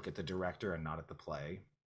audience to look at the director and not at the play.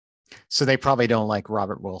 So they probably don't like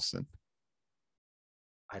Robert Wilson.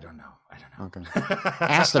 I don't know. Okay.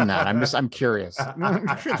 Ask them that. I'm curious.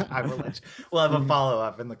 I will we'll have a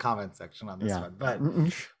follow-up in the comment section on this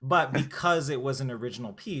one. But because it was an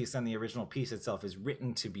original piece, and the original piece itself is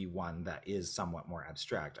written to be one that is somewhat more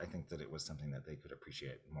abstract, I think that it was something that they could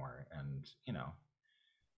appreciate more. And, you know,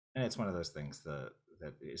 and it's one of those things that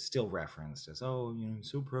is still referenced as, oh, you know, I'm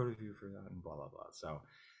so proud of you for that, and blah, blah, blah. So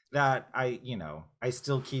that I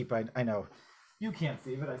still keep, I know you can't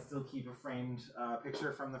see, but I still keep a framed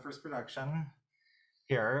picture from the first production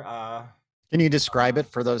here. Can you describe it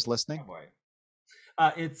for those listening? Cowboy.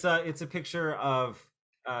 It's a picture of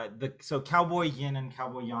so Cowboy Yin and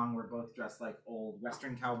Cowboy Yang were both dressed like old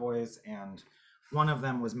Western cowboys, and one of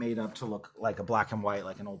them was made up to look like a black and white,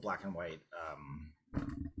 like an old black and white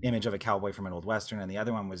image of a cowboy from an old Western, and the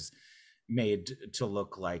other one was made to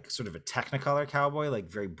look like sort of a Technicolor cowboy, like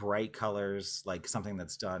very bright colors, like something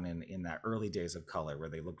that's done in that early days of color, where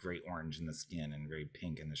they look very orange in the skin and very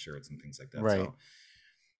pink in the shirts and things like that. Right. So,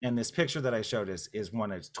 and this picture that I showed is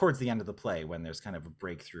one it's towards the end of the play, when there's kind of a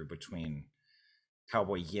breakthrough between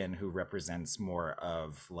Cowboy Yin, who represents more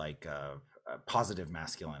of like a positive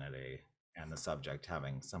masculinity, and the subject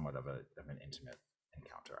having somewhat of an intimate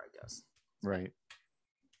encounter, I guess. Right.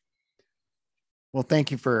 Well,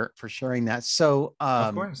 thank you for sharing that. So,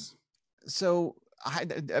 of course. So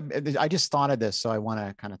I just thought of this, so I want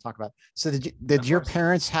to kind of talk about. So did your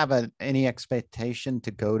parents have any expectation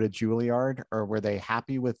to go to Juilliard, or were they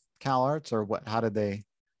happy with CalArts, or what? How did they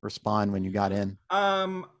respond when you got in?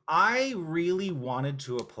 I really wanted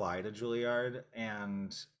to apply to Juilliard,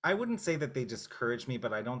 and I wouldn't say that they discouraged me,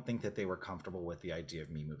 but I don't think that they were comfortable with the idea of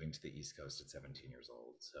me moving to the East Coast at 17 years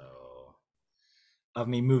old.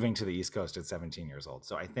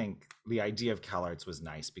 So I think the idea of CalArts was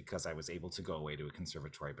nice because I was able to go away to a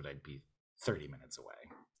conservatory, but I'd be 30 minutes away.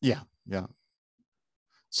 Yeah.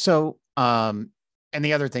 So, and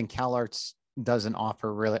the other thing, CalArts doesn't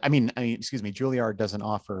offer really, excuse me, Juilliard doesn't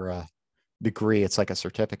offer a degree. It's like a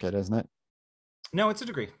certificate, isn't it? No, it's a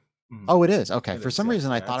degree. Oh, it is. Okay. For some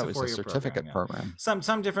reason, I thought it was a certificate program.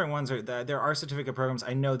 Some different ones are there are certificate programs.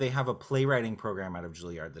 I know they have a playwriting program out of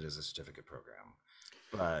Juilliard that is a certificate program,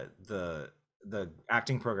 but the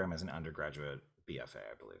acting program is an undergraduate BFA,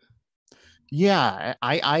 I believe. Yeah,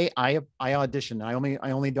 I auditioned. I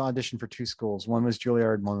only auditioned for 2 schools. One was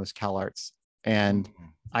Juilliard, one was CalArts, and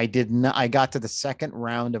I did not. I got to the second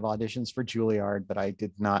round of auditions for Juilliard, but I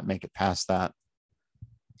did not make it past that.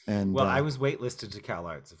 And well, I was waitlisted to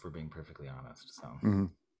CalArts, if we're being perfectly honest. So,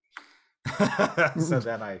 so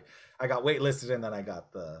then I got waitlisted, and then I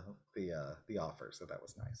got the offer. So that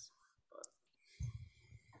was nice. But...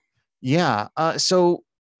 Yeah. So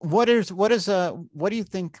what do you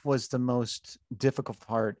think was the most difficult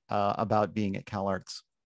part about being at CalArts?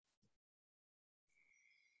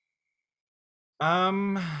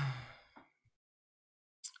 I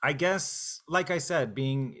guess, like I said,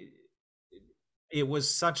 it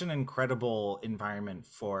was such an incredible environment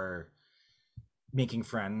for making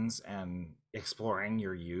friends and exploring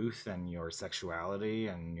your youth and your sexuality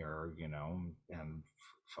and your, and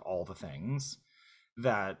all the things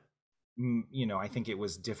that, I think it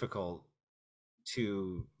was difficult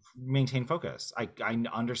to maintain focus. I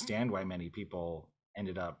understand why many people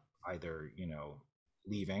ended up either,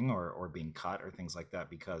 leaving or being cut or things like that,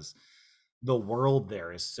 because the world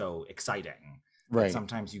there is so exciting. Right.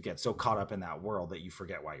 Sometimes you get so caught up in that world that you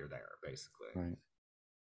forget why you're there, basically. Right.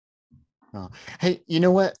 Oh. Hey, you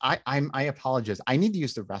know what? I apologize. I need to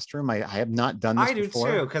use the restroom. I have not done this before.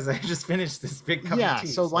 I do too, because I just finished this big cup of tea.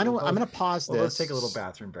 So why don't I'm going to pause this. Let's take a little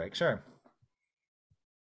bathroom break. Sure.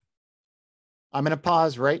 I'm going to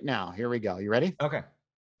pause right now. Here we go. You ready? Okay.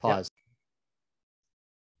 Pause. Yep.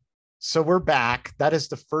 So we're back. That is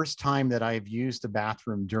the first time that I've used the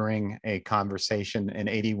bathroom during a conversation in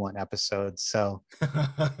 81 episodes. So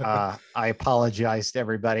I apologize to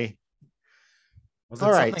everybody. Was it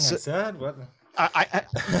all right, something I said? What?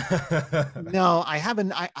 No, I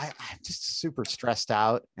haven't. I'm just super stressed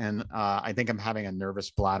out, and I think I'm having a nervous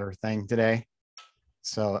bladder thing today.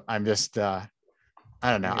 So I'm just, I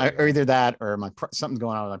don't know. Either that or something's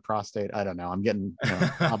going on with my prostate. I don't know. I'm getting.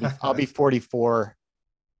 I'll be 44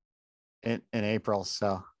 in April.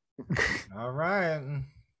 So. All right.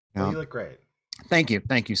 Well, you look great. Thank you.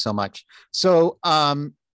 Thank you so much. So,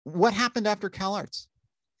 what happened after CalArts?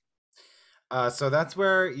 So that's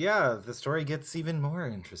where, yeah, the story gets even more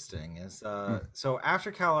interesting. So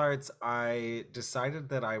after CalArts, I decided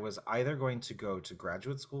that I was either going to go to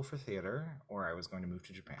graduate school for theater or I was going to move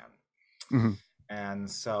to Japan. Mm-hmm.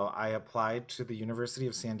 And so I applied to the University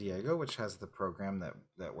of San Diego, which has the program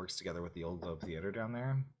that works together with the Old Globe Theater down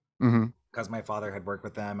there. Mm-hmm. Because my father had worked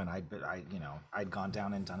with them, and I'd gone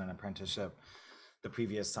down and done an apprenticeship the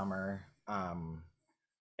previous summer. I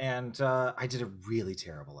did a really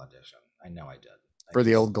terrible audition. I know I did. For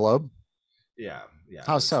the Old Globe? Yeah, yeah.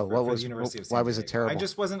 How It was so? for the University of San Why Diego. was it terrible? I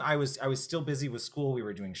just wasn't. I was still busy with school. We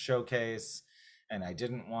were doing showcase, and I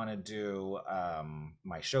didn't want to do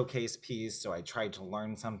my showcase piece. So I tried to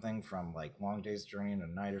learn something from like Long Day's Journey in a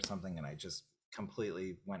Night or something, and I just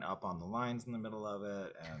completely went up on the lines in the middle of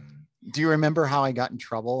it. And do you remember how I got in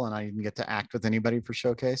trouble and I didn't get to act with anybody for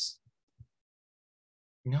showcase?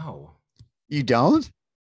 No. You don't?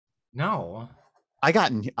 No. I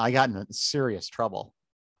got in serious trouble.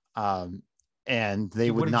 And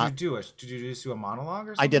they would not. What did you do? Did you just do a monologue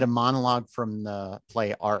or something? I did a monologue from the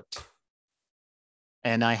play Art.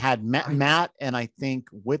 And I had Matt and I think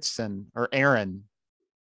Whitson or Aaron.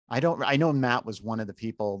 I know Matt was one of the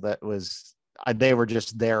people that was, they were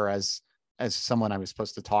just there as someone I was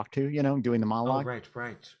supposed to talk to, doing the monologue. Oh,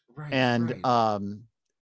 right. And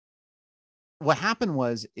what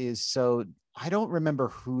happened is so I don't remember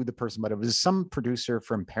who the person, but it was some producer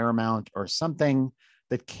from Paramount or something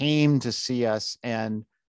that came to see us. And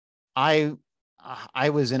I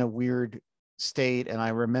was in a weird state. And I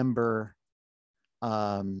remember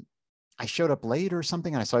I showed up late or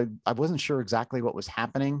something. And so I wasn't sure exactly what was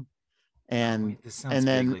happening. And this sounds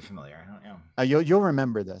vaguely familiar. I don't know. You'll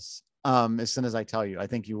remember this as soon as I tell you. I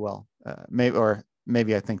think you will.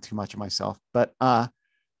 Maybe I think too much of myself. But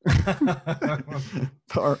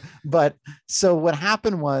but so what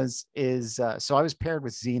happened so I was paired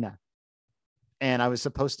with Xena, and I was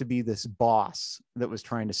supposed to be this boss that was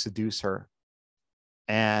trying to seduce her.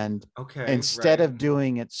 And instead of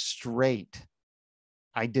doing it straight,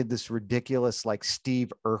 I did this ridiculous, like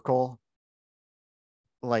Steve Urkel,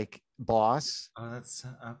 like boss. Oh, that's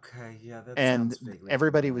okay. Yeah, and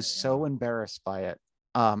everybody was so embarrassed by it.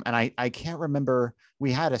 And I can't remember.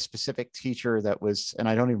 We had a specific teacher that was, and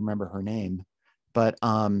I don't even remember her name, but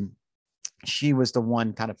she was the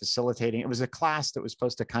one kind of facilitating. It was a class that was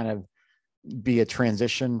supposed to kind of be a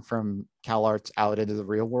transition from CalArts out into the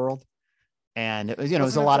real world. And it was, it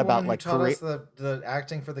was a lot about like career. The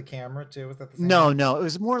acting for the camera too. Was that the same? No, it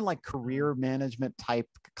was more like career management type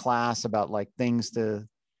class about like things to,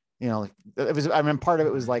 it was. I mean, part of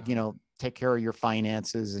it was like, take care of your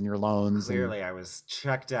finances and your loans. Clearly, I was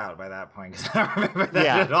checked out by that point because I don't remember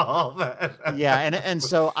that at all. But yeah, and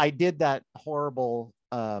so I did that horrible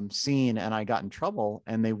scene, and I got in trouble,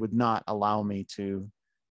 and they would not allow me to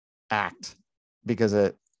act because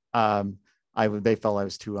they felt I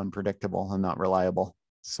was too unpredictable and not reliable.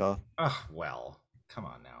 So, well, come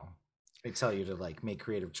on now. They tell you to like make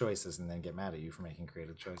creative choices and then get mad at you for making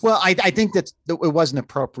creative choices. Well, I think that it wasn't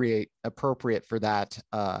appropriate for that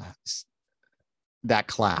that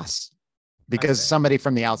class, because somebody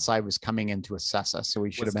from the outside was coming in to assess us, so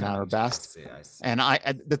we should have been at our best. I see. And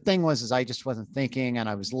the thing was I just wasn't thinking, and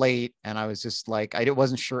I was late, and I was just like, I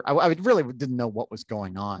wasn't sure. I really didn't know what was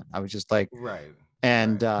going on. I was just like, right.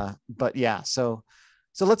 And but yeah, so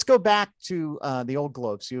let's go back to the Old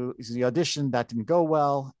Globe. So the audition that didn't go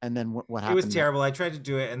well, and then what happened? It was terrible. I tried to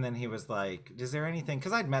do it, and then he was like, "Is there anything?"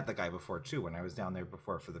 Because I'd met the guy before too when I was down there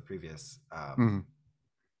before for the previous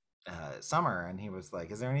summer, and he was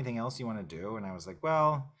like, "Is there anything else you want to do?" And I was like,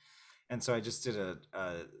 "Well," and so I just did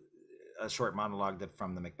a short monologue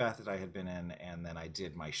from the Macbeth that I had been in, and then I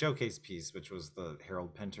did my showcase piece, which was the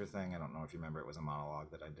Harold Pinter thing. I don't know if you remember; it was a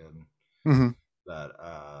monologue that I did. But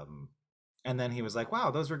and then he was like,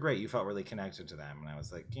 "Wow, those were great. You felt really connected to them." And I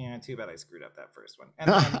was like, "Yeah, too bad I screwed up that first one."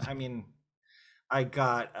 And then, I mean, I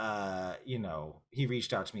got, he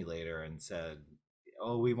reached out to me later and said,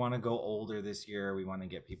 "Oh, we want to go older this year. We want to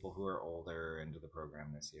get people who are older into the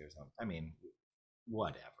program this year." So, I mean,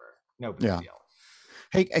 whatever. No big deal.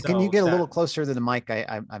 Hey, can you get a little closer to the mic?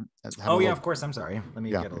 Of course. I'm sorry. Let me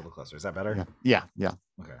get a little closer. Is that better? Yeah.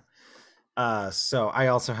 Okay. So I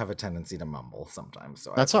also have a tendency to mumble sometimes.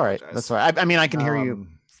 So that's all right. That's all right. I mean, I can hear you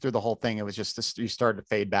through the whole thing. It was just you started to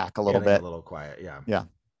fade back a little bit. A little quiet. Yeah. Yeah.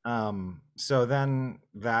 So then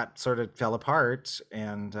that sort of fell apart,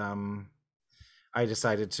 and I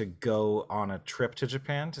decided to go on a trip to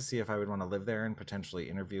Japan to see if I would want to live there and potentially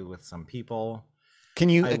interview with some people. Can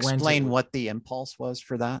you explain what the impulse was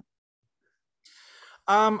for that?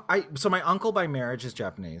 So my uncle by marriage is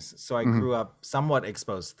Japanese, so I grew up somewhat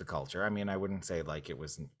exposed to the culture. I mean, I wouldn't say like it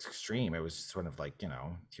was extreme. It was just sort of like, you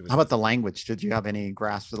know, he was How about the language? Did you have any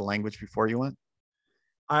grasp of the language before you went?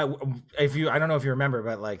 I don't know if you remember,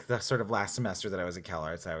 but like the sort of last semester that I was at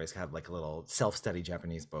CalArts, I always had like a little self-study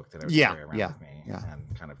Japanese book that I would carry around with me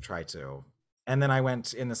and kind of try to. And then I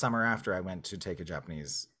went in the summer after, I went to take a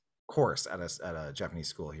Japanese course at a Japanese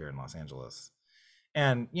school here in Los Angeles.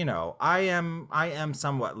 And you know, I am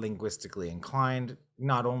somewhat linguistically inclined,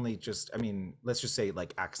 not only just, I mean, let's just say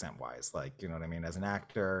like accent wise, like, you know what I mean, as an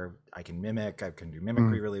actor I can mimic, I can do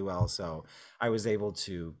mimicry really well, so I was able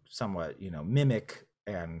to somewhat, you know, mimic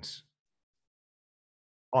and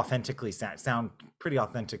authentically sound pretty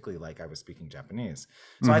authentically like I was speaking Japanese.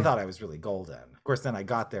 So I thought I was really golden. Of course, then I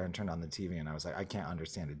got there and turned on the TV and I was like, I can't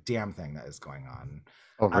understand a damn thing that is going on.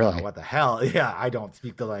 Oh, I don't know really? what the hell. Yeah, I don't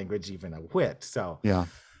speak the language even a whit. So Yeah.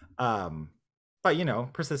 but you know,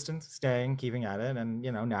 persistence, staying, keeping at it, and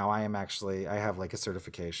you know, now I have like a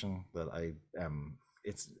certification that I am.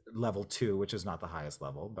 It's level 2, which is not the highest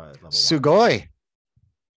level, but level 1. Sugoi.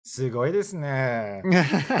 すごいですね.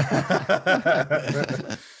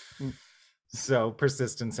 So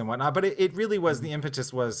persistence and whatnot, but it really was, the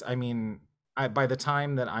impetus was, I mean, by the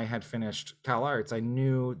time that I had finished CalArts, I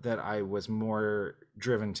knew that I was more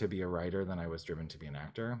driven to be a writer than I was driven to be an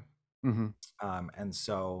actor. And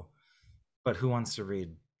so, but who wants to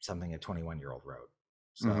read something a 21-year-old wrote?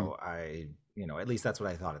 So I, you know, at least that's what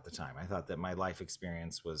I thought at the time. I thought that my life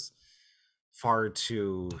experience was far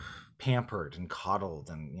too pampered and coddled,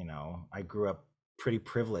 and you know, I grew up pretty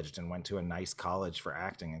privileged and went to a nice college for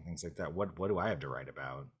acting and things like that. What do I have to write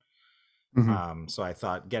about? So I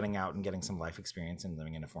thought getting out and getting some life experience and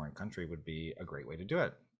living in a foreign country would be a great way to do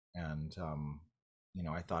it. And you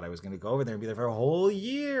know, I thought I was going to go over there and be there for a whole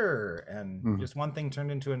year, and just one thing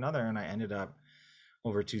turned into another, and I ended up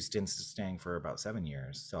over 2 stints staying for about 7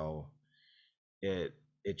 years. So it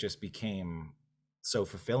just became so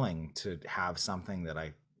fulfilling to have something that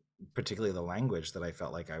I, particularly the language, that I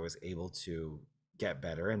felt like I was able to get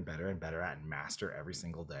better and better and better at and master every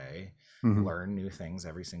single day, learn new things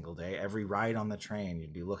every single day. Every ride on the train,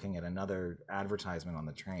 you'd be looking at another advertisement on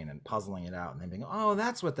the train and puzzling it out and then being, oh,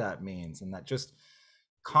 that's what that means. And that just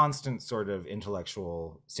constant sort of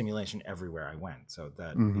intellectual stimulation everywhere I went. So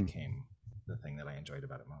that became the thing that I enjoyed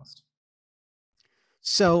about it most.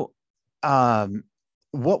 So,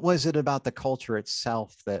 what was it about the culture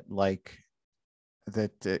itself that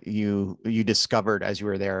you discovered as you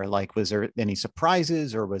were there? Like, was there any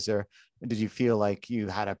surprises, or did you feel like you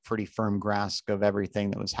had a pretty firm grasp of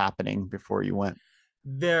everything that was happening before you went?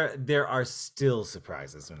 There are still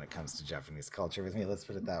surprises when it comes to Japanese culture with me, let's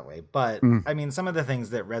put it that way. But I mean, some of the things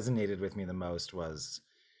that resonated with me the most was,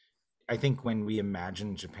 I think when we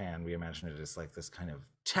imagine Japan, we imagine it as like this kind of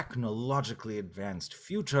technologically advanced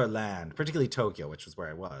future land, particularly Tokyo, which was where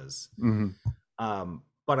I was.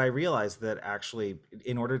 But I realized that actually,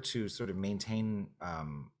 in order to sort of maintain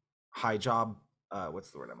high job,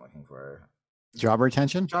 what's the word I'm looking for? Job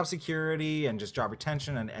retention? Job security and just job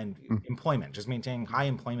retention and employment, just maintaining high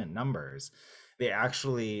employment numbers, they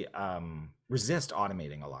actually resist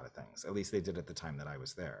automating a lot of things. At least they did at the time that I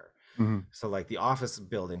was there. So like the office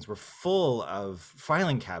buildings were full of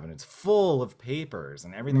filing cabinets, full of papers,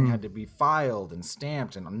 and everything had to be filed and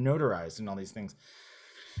stamped and notarized and all these things.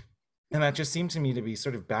 And that just seemed to me to be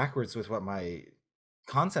sort of backwards with what my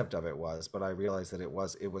concept of it was. But I realized that it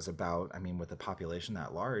was about, I mean, with the population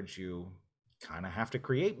that large, you kind of have to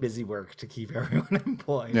create busy work to keep everyone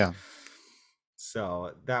employed. Yeah.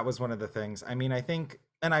 So that was one of the things. I mean, I think,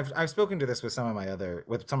 and I've spoken to this with some of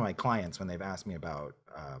my clients when they've asked me about,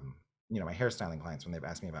 you know, my hairstyling clients, when they've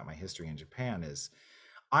asked me about my history in Japan, it's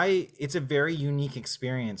a very unique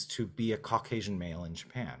experience to be a Caucasian male in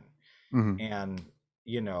Japan. And,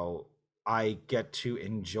 you know, I get to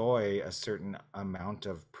enjoy a certain amount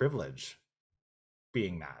of privilege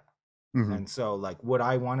being that. And so like, would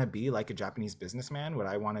I want to be like a Japanese businessman? Would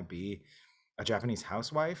I want to be a Japanese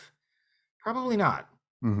housewife? Probably not.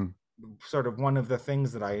 Sort of one of the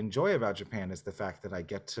things that I enjoy about Japan is the fact that I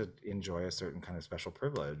get to enjoy a certain kind of special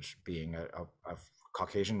privilege being a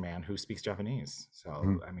Caucasian man who speaks Japanese.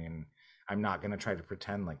 So, I mean, I'm not going to try to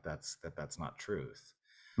pretend like that's not truth.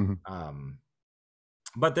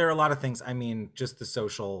 But there are a lot of things. I mean, just the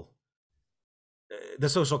social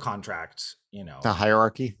contract, you know, the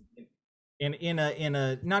hierarchy. In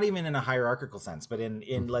a not even in a hierarchical sense, but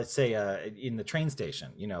in let's say in the train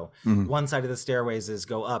station, you know, one side of the stairways is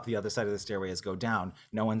go up, the other side of the stairway is go down.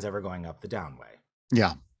 No one's ever going up the down way.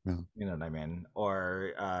 Yeah. Yeah. You know what I mean?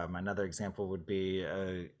 Or another example would be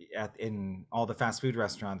in all the fast food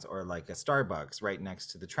restaurants or like a Starbucks, right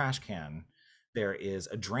next to the trash can, there is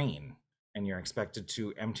a drain, and you're expected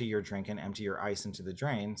to empty your drink and empty your ice into the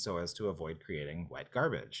drain so as to avoid creating wet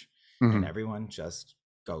garbage. And Mhm. everyone just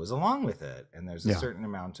goes along with it. And there's a Yeah. certain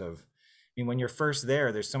amount of, I mean, when you're first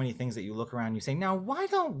there's so many things that you look around and you say, now, why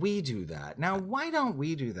don't we do that? Now, why don't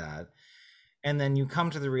we do that? And then you come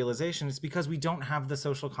to the realization it's because we don't have the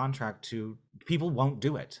social contract to, people won't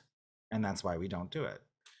do it, and that's why we don't do it.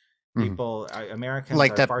 Mhm. Americans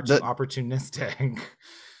Like are that far too opportunistic.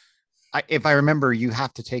 if I remember, you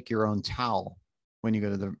have to take your own towel when you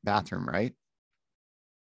go to the bathroom, right?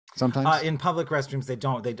 Sometimes. In public restrooms,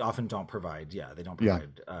 they often don't provide, they don't Yeah.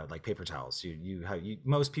 provide like paper towels.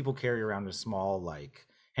 Most people carry around a small like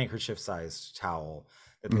handkerchief sized towel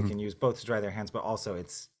that they can use both to dry their hands, but also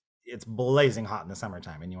it's blazing hot in the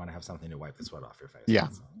summertime and you want to have something to wipe the sweat off your face. Yeah.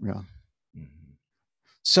 So. Yeah. Mhm.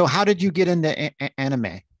 So how did you get into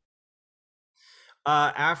anime?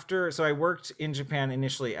 So I worked in Japan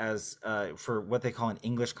initially as for what they call an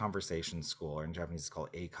English conversation school, or in Japanese it's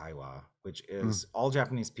called eikaiwa, which is all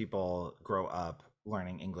Japanese people grow up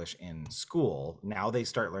learning English in school. Now they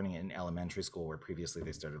start learning it in elementary school, where previously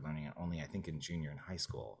they started learning it only, I think, in junior and high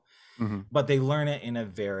school. Mm-hmm. But they learn it in a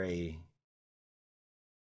very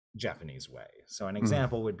Japanese way. So an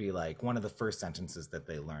example would be like one of the first sentences that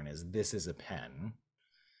they learn is "this is a pen,"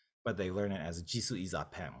 but they learn it as "jisu is a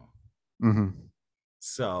pen." Mm-hmm.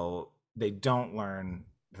 So they don't learn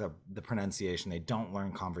the pronunciation. They don't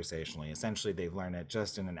learn conversationally. Essentially, they learn it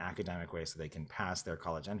just in an academic way so they can pass their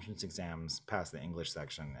college entrance exams, pass the English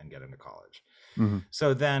section, and get into college. Mm-hmm.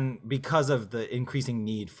 So then, because of the increasing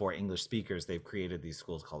need for English speakers, they've created these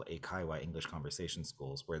schools called eikaiwa, English conversation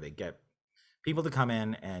schools, where they get people to come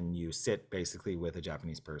in and you sit basically with a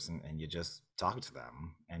Japanese person and you just talk to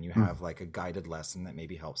them, and you have like a guided lesson that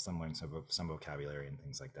maybe helps them learn some vocabulary and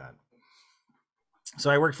things like that. So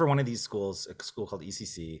I worked for one of these schools, a school called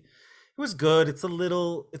ECC. It was good.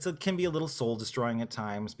 Can be a little soul destroying at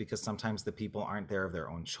times because sometimes the people aren't there of their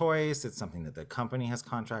own choice. It's something that the company has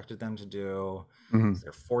contracted them to do. Mm-hmm. So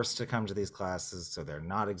they're forced to come to these classes, so they're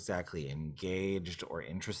not exactly engaged or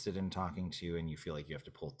interested in talking to you, and you feel like you have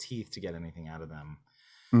to pull teeth to get anything out of them.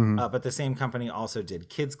 Mm-hmm. But the same company also did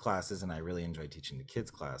kids classes, and I really enjoyed teaching the kids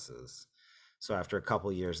classes. So after a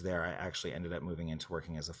couple years there, I actually ended up moving into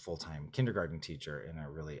working as a full-time kindergarten teacher in a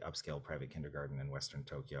really upscale private kindergarten in Western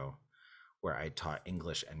Tokyo, where I taught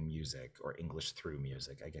English and music, or English through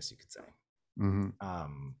music, I guess you could say.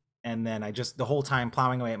 Mm-hmm. And then I just, the whole time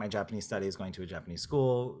plowing away at my Japanese studies, going to a Japanese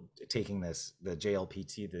school, taking the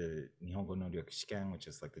JLPT, the Nihongo no Ryoku Shiken, which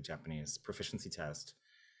is like the Japanese proficiency test.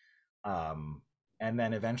 And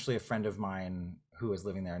then eventually a friend of mine who was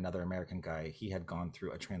living there, another American guy, he had gone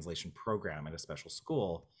through a translation program at a special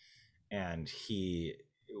school, and he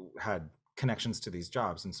had connections to these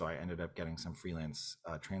jobs. And so I ended up getting some freelance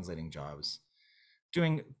translating jobs,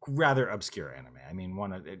 doing rather obscure anime. I mean,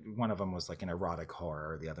 one of them was like an erotic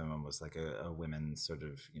horror. The other one was like a women's sort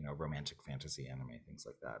of, romantic fantasy anime, things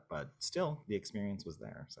like that. But still, the experience was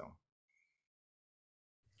there.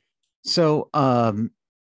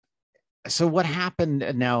 So what happened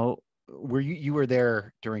now? Were you were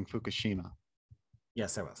there during Fukushima?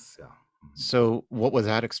 Yes, I was. Yeah. So what was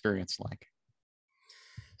that experience like?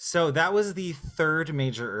 So that was the third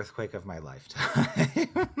major earthquake of my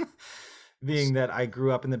lifetime. Being that I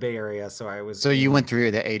grew up in the Bay Area, so you went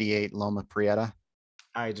through the 88 Loma Prieta?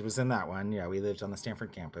 I was in that one. Yeah, we lived on the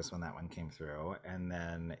Stanford campus when that one came through. And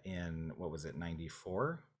then in, what was it,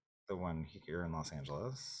 94? The one here in Los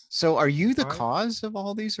Angeles. So are you the 95? cause of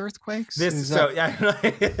all these earthquakes?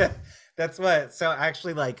 Yeah, that's what. So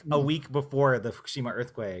actually, like a week before the Fukushima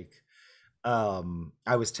earthquake,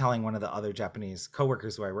 I was telling one of the other Japanese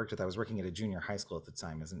coworkers who I worked with, I was working at a junior high school at the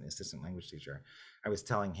time as an assistant language teacher. I was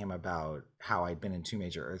telling him about how I'd been in 2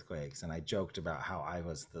 major earthquakes, and I joked about how I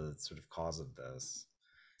was the sort of cause of this.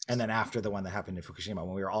 And then after the one that happened in Fukushima,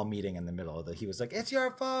 when we were all meeting in the middle of he was like, "It's your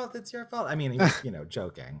fault. It's your fault." I mean, he was,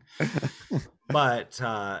 joking. But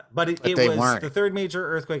it was weren't. the third major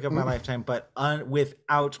earthquake of my lifetime, but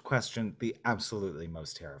without question, the absolutely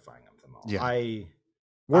most terrifying of them all. Yeah.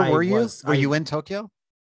 Where were you? Were you in Tokyo?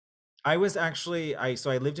 I was actually, I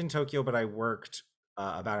lived in Tokyo, but I worked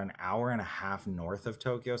about an hour and a half north of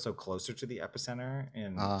Tokyo, so closer to the epicenter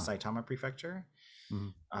in Saitama Prefecture.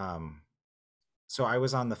 So I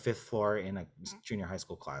was on the 5th floor in a junior high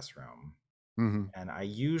school classroom. And I'm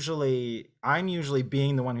usually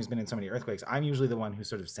being the one who's been in so many earthquakes, I'm usually the one who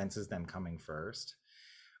sort of senses them coming first.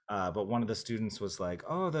 But one of the students was like,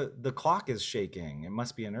 "Oh, the clock is shaking. It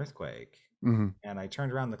must be an earthquake." Mm-hmm. And I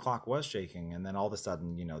turned around, the clock was shaking, and then all of a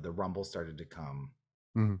sudden, the rumble started to come.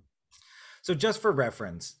 Mm-hmm. So just for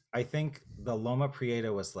reference, I think the Loma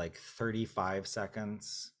Prieta was like 35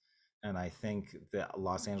 seconds. And I think the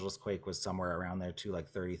Los Angeles quake was somewhere around there too, like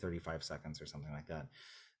 30, 35 seconds or something like that.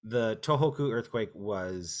 The Tohoku earthquake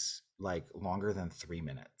was like longer than 3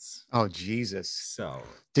 minutes. Oh, Jesus. So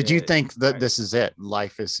did you think that this is it?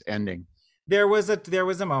 Life is ending? There was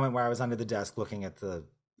a moment where I was under the desk looking at the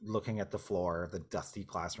floor, the dusty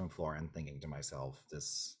classroom floor, and thinking to myself,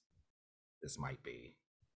 this might be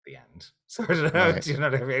the end. Sort of, Right. do you know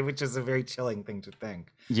what I mean? Which is a very chilling thing to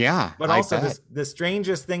think. Yeah. But also the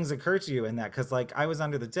strangest things occur to you in that, because like I was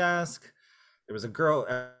under the desk, there was a girl,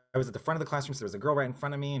 I was at the front of the classroom, so there was a girl right in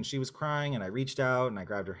front of me and she was crying, and I reached out and I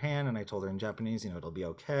grabbed her hand and I told her in Japanese, it'll be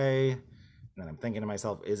okay. And then I'm thinking to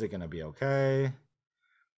myself, is it going to be okay?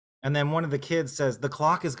 And then one of the kids says, the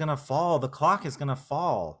clock is going to fall. The clock is going to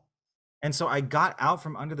fall. And so I got out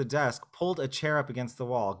from under the desk, pulled a chair up against the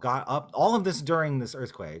wall, got up, all of this during this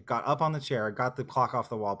earthquake, got up on the chair, got the clock off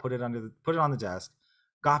the wall, put it on the desk,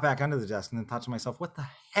 got back under the desk, and then thought to myself, what the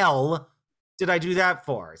hell did I do that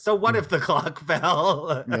for? So what if the clock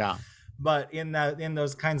fell? Yeah. But in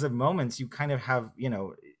those kinds of moments, you kind of have,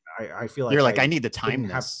 I feel like you're like, I need to time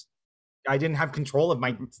this. I didn't have control of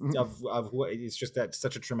what, it's just that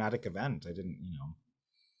such a traumatic event. I didn't,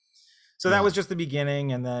 So that was just the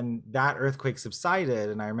beginning, and then that earthquake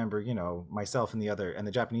subsided, and I remember, myself and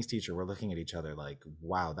the Japanese teacher were looking at each other like,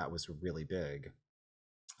 wow, that was really big.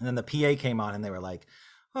 And then the PA came on and they were like,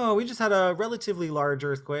 oh, we just had a relatively large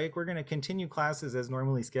earthquake. We're going to continue classes as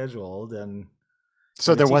normally scheduled. And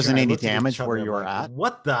so there wasn't any damage where you were at?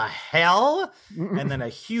 What the hell? And then a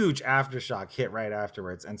huge aftershock hit right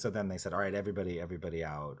afterwards. And so then they said, all right, everybody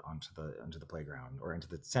out onto the playground, or into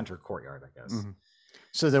the center courtyard, I guess. Mm-hmm.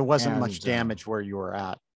 So there wasn't much damage where you were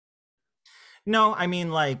at? No, I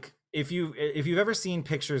mean, like if you've ever seen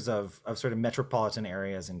pictures of sort of metropolitan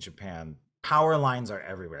areas in Japan, power lines are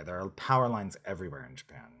everywhere. There are power lines everywhere in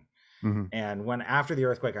Japan. Mm-hmm. And after the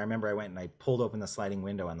earthquake, I remember I went and I pulled open the sliding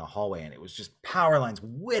window in the hallway, and it was just power lines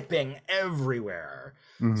whipping everywhere.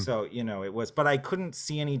 Mm-hmm. So, it was, but I couldn't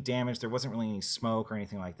see any damage. There wasn't really any smoke or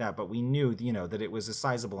anything like that, but we knew, that it was a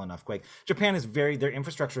sizable enough quake. Japan is their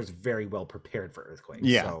infrastructure is very well prepared for earthquakes.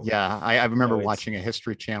 Yeah. So, yeah. I remember watching a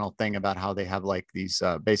History Channel thing about how they have like these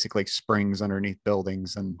basically springs underneath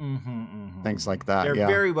buildings and things like that. They're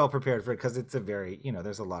very well prepared for it, because it's a very,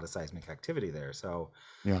 there's a lot of seismic activity there. So,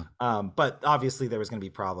 yeah. But obviously there was going to be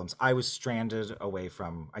problems. I was stranded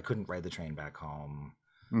I couldn't ride the train back home.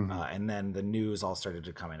 Mm-hmm. And then the news all started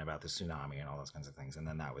to come in about the tsunami and all those kinds of things. And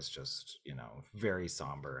then that was just, very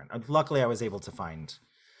somber. And luckily I was able to find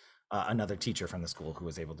another teacher from the school who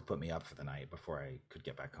was able to put me up for the night before I could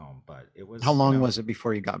get back home. But it was... How long was it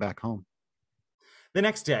before you got back home? The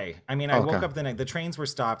next day. I mean, I woke up the trains were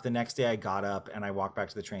stopped. The next day I got up and I walked back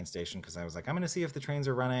to the train station, because I was like, I'm going to see if the trains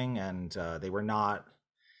are running. And they were not.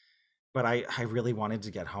 But I really wanted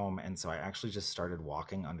to get home, and so I actually just started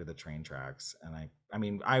walking under the train tracks. And I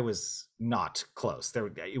mean, I was not close.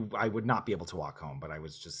 I would not be able to walk home, but I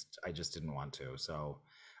just didn't want to. So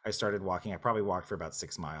I started walking. I probably walked for about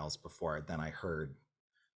 6 miles before then I heard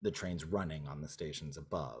the trains running on the stations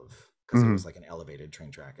above, because it was like an elevated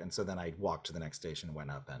train track. And so then I walked to the next station,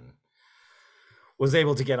 went up, and was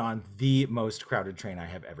able to get on the most crowded train I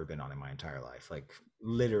have ever been on in my entire life. Like,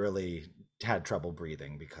 literally had trouble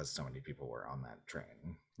breathing because so many people were on that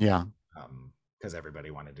train. Yeah. Because everybody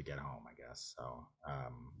wanted to get home, I guess. So,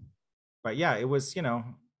 but yeah, it was,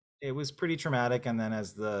 it was pretty traumatic. And then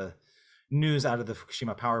as the news out of the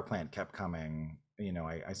Fukushima power plant kept coming,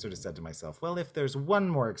 I sort of said to myself, well, if there's one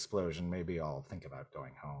more explosion, maybe I'll think about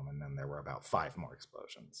going home. And then there were about 5 more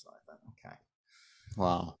explosions. So I thought, okay.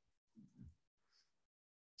 Wow.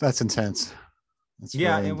 That's intense. That's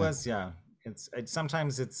yeah, really it intense. was. Yeah.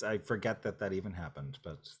 Sometimes I forget that even happened,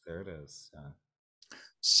 but there it is.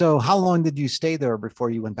 So how long did you stay there before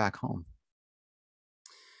you went back home?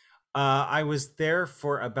 I was there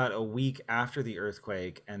for about a week after the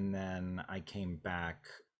earthquake, and then I came back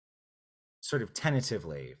sort of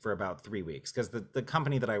tentatively for about 3 weeks, because the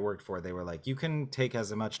company that I worked for, they were like, you can take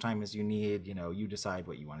as much time as you need, you decide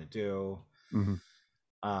what you want to do.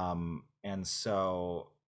 Mm-hmm. And so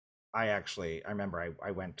I remember I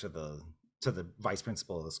went to the vice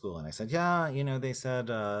principal of the school, and I said, yeah, they said,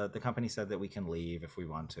 the company said that we can leave if we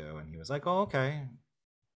want to. And he was like, oh, okay.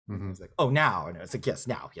 Mm-hmm. He was like, oh, now? And I was like, yes,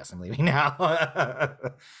 now. Yes, I'm leaving now.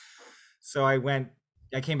 So I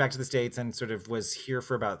came back to the States and sort of was here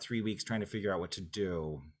for about 3 weeks trying to figure out what to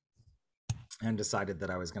do. and decided that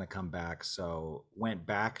I was going to come back. So went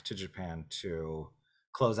back to Japan to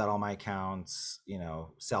close out all my accounts,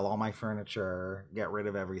 sell all my furniture, get rid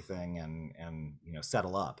of everything, and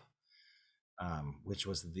settle up. Which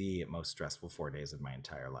was the most stressful 4 days of my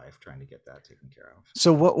entire life, trying to get that taken care of.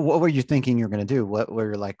 So what were you thinking you're going to do? What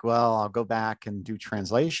were you like, well, I'll go back and do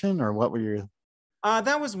translation, or what were you?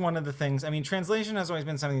 That was one of the things. I mean, translation has always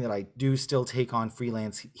been something that I do still take on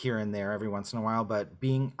freelance here and there every once in a while. But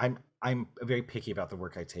I'm very picky about the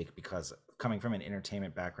work I take, because coming from an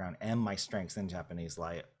entertainment background and my strengths in Japanese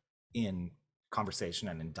lie in conversation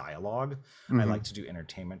and in dialogue. I like to do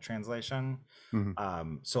entertainment translation.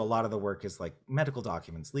 So a lot of the work is like medical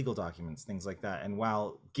documents, legal documents, things like that. And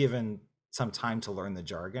while given some time to learn the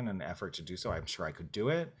jargon and effort to do so, I'm sure I could do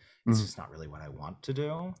it. It's just not really what I want to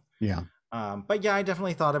do. Yeah. But yeah, I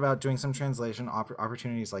definitely thought about doing some translation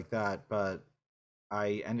opportunities like that. But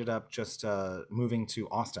I ended up just moving to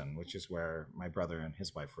Austin, which is where my brother and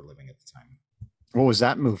his wife were living at the time. What was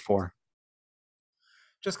that move for?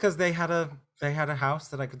 Just because they had a house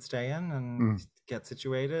that I could stay in and get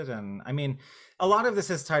situated. And I mean, a lot of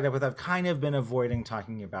this is tied up with, I've kind of been avoiding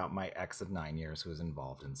talking about my ex of 9 years who was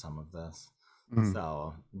involved in some of this.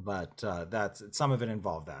 So, but that's, some of it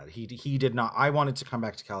involved that he did not. I wanted to come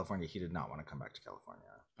back to California. He did not want to come back to California.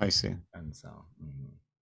 I see. And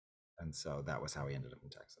so that was how he ended up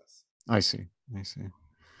in Texas. I see.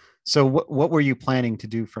 So what were you planning to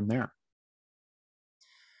do from there?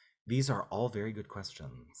 These are all very good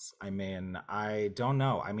questions. I mean, I don't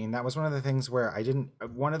know. I mean, that was one of the things where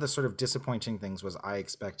one of the sort of disappointing things was I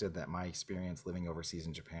expected that my experience living overseas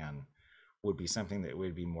in Japan would be something that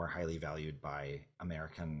would be more highly valued by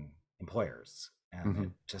American employers. And it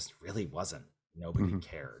just really wasn't. Nobody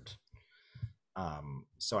cared.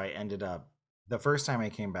 So I ended up, the first time I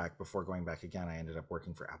came back, before going back again, I ended up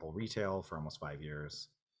working for Apple Retail for almost 5 years.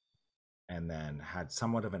 And then had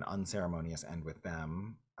somewhat of an unceremonious end with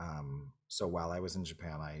them. So while I was in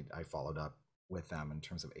Japan, I followed up with them in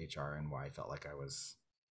terms of HR and why I felt like I was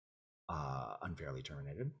unfairly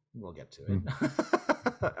terminated. We'll get to it.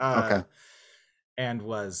 Okay. And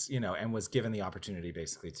was given the opportunity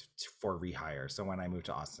basically for rehire. So when I moved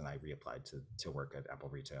to Austin, I reapplied to work at Apple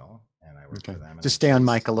Retail, and I worked for them. Just stay on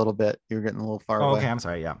mic a little bit. You're getting a little far away. Okay, I'm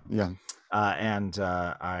sorry. Yeah. Yeah. And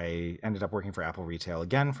I ended up working for Apple Retail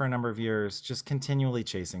again for a number of years, just continually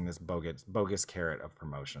chasing this bogus carrot of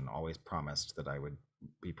promotion. Always promised that I would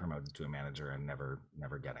be promoted to a manager and never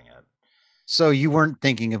getting it. So you weren't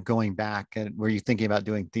thinking of going back, and were you thinking about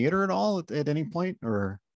doing theater at all at any point,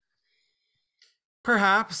 or?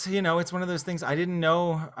 Perhaps, it's one of those things. I didn't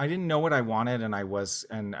know what I wanted, and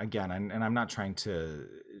I'm not trying to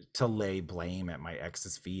lay blame at my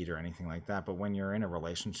ex's feet or anything like that. But when you're in a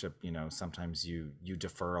relationship, sometimes you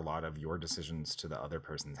defer a lot of your decisions to the other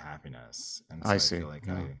person's happiness. And so I feel like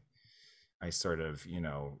I sort of,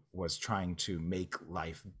 was trying to make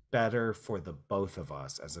life better for the both of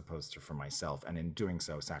us as opposed to for myself. And in doing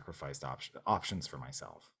so, sacrificed options for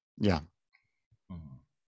myself. Yeah.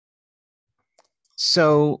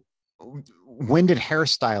 So when did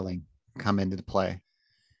hairstyling come into play?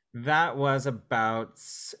 That was about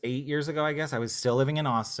 8 years ago, I guess. I was still living in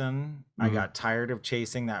Austin. I got tired of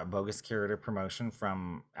chasing that bogus curator promotion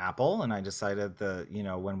from Apple. And I decided that,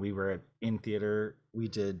 when we were in theater, we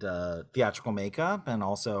did theatrical makeup. And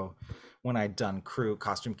also when I'd done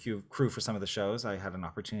costume crew for some of the shows, I had an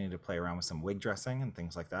opportunity to play around with some wig dressing and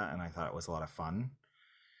things like that. And I thought it was a lot of fun.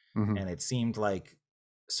 And it seemed like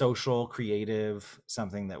social, creative,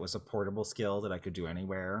 something that was a portable skill that I could do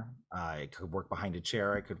anywhere. I could work behind a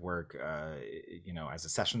chair. I could work, as a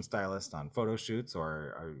session stylist on photo shoots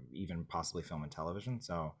or even possibly film and television.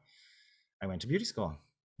 So I went to beauty school,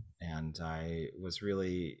 and I was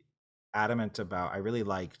really adamant about, I really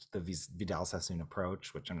liked the Vidal Sassoon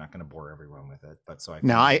approach, which I'm not going to bore everyone with it. But so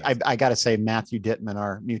I got to say, Matthew Dittman,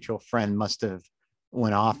 our mutual friend, must have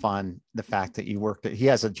went off on the fact that you worked at,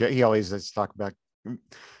 he always has talked about,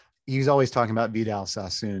 he's always talking about Vidal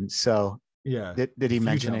Sassoon. So yeah, did he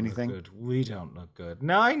mention anything? We don't look good.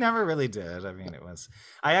 No, I never really did. I mean,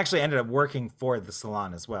 I actually ended up working for the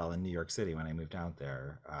salon as well in New York City when I moved out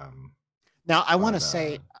there. Now I want to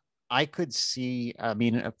say, I could see, I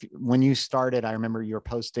mean, when you started, I remember you were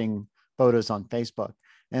posting photos on Facebook,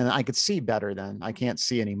 and I could see better then. I can't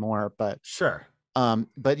see anymore, but sure.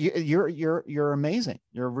 But you're amazing.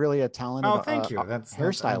 You're really a talented. Oh, thank you. That's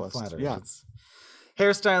hairstylist. Yeah.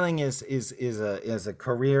 Hairstyling is a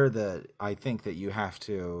career that I think that you have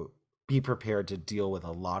to be prepared to deal with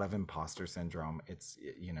a lot of imposter syndrome. It's,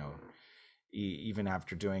 even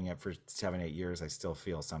after doing it for 7-8 years, I still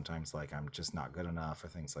feel sometimes like I'm just not good enough or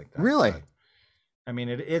things like that. Really? But I mean,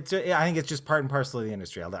 I think it's just part and parcel of the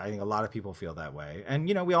industry. I think a lot of people feel that way, and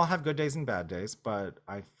we all have good days and bad days. But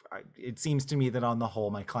it seems to me that on the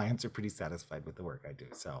whole, my clients are pretty satisfied with the work I do.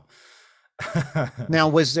 So, Now,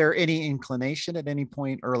 was there any inclination at any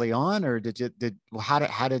point early on, or how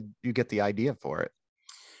did you get the idea for it?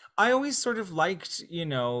 I always sort of liked,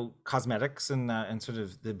 cosmetics and sort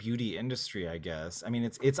of the beauty industry, I guess. I mean,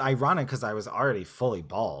 it's ironic because I was already fully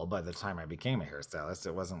bald by the time I became a hairstylist.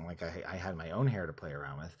 It wasn't like I had my own hair to play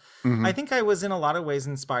around with. Mm-hmm. I think I was in a lot of ways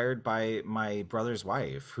inspired by my brother's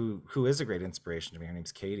wife, who is a great inspiration to me. Her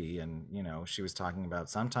name's Katie, and she was talking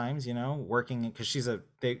about sometimes, working because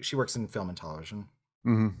she works in film and television.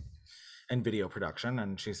 Mm-hmm. And video production,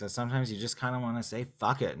 and she says sometimes you just kind of want to say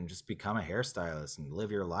fuck it and just become a hairstylist and live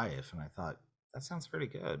your life. And I thought that sounds pretty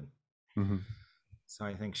good. Mm-hmm. So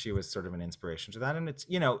I think she was sort of an inspiration to that. And it's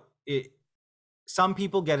some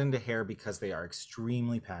people get into hair because they are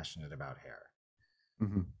extremely passionate about hair.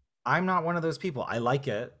 Mm-hmm. I'm not one of those people. I like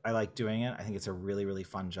it. I like doing it. I think it's a really, really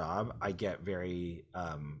fun job. I get very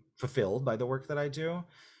fulfilled by the work that I do,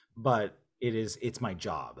 but it's my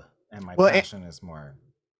job, and my passion is more.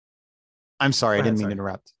 I'm sorry, I didn't mean to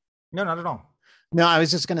interrupt. No, not at all. No, I was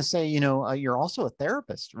just going to say, you're also a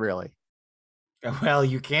therapist, really. Well,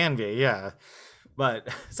 you can be, yeah. But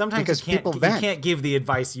sometimes because you can't give the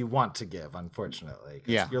advice you want to give, unfortunately.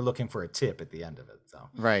 Yeah. You're looking for a tip at the end of it. So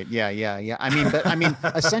right. Yeah. I mean,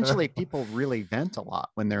 essentially people really vent a lot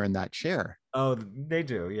when they're in that chair. Oh, they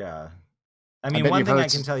do, yeah. I mean, one thing I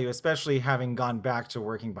can tell you, especially having gone back to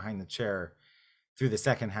working behind the chair through the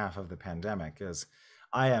second half of the pandemic, is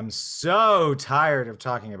I am so tired of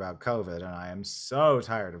talking about COVID, and I am so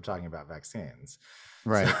tired of talking about vaccines.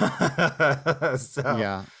 Right. So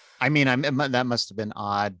yeah. I mean, that must have been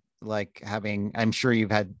odd. Like I'm sure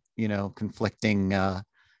you've had, conflicting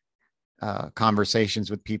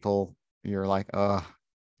conversations with people. You're like,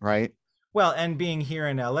 right. Well, and being here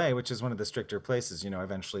in LA, which is one of the stricter places,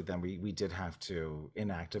 eventually then we did have to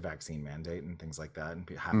enact a vaccine mandate and things like that, and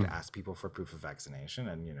have to ask people for proof of vaccination.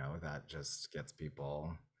 And, that just gets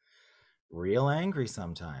people real angry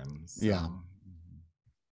sometimes. So. Yeah.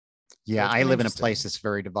 Yeah. I live in a place that's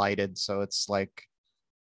very divided. So it's like,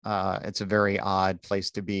 it's a very odd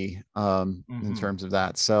place to be in terms of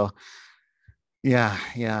that. So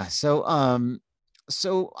yeah. So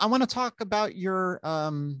I want to talk about your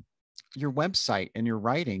website and your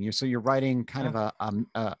writing. You're writing kind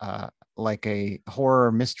of like a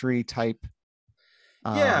horror mystery type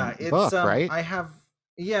book, right?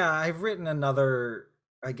 I've written another,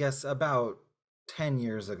 I guess about 10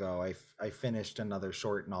 years ago, I finished another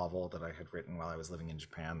short novel that I had written while I was living in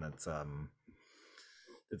Japan.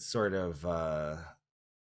 It's sort of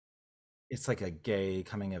it's like a gay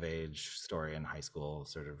coming of age story in high school,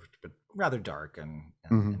 sort of, but rather dark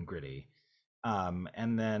and gritty.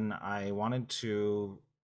 And then I wanted to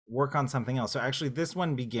work on something else. So actually this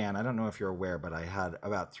one began, I don't know if you're aware, but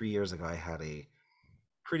about 3 years ago, I had a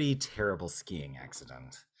pretty terrible skiing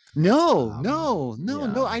accident. No,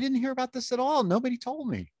 I didn't hear about this at all. Nobody told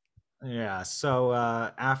me. Yeah. So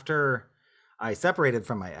after I separated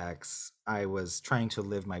from my ex, I was trying to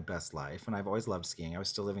live my best life, and I've always loved skiing. I was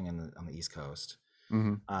still living on the East Coast.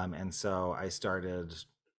 And so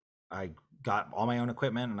I got all my own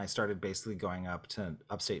equipment, and I started basically going up to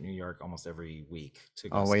upstate New York almost every week to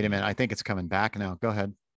go. Oh, wait a minute. I think it's coming back now. Go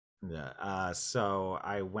ahead. Yeah. So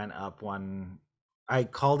I went up I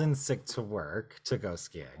called in sick to work to go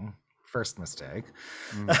skiing. First mistake.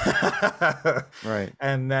 Right.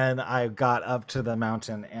 And then I got up to the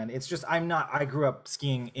mountain, and it's just, I grew up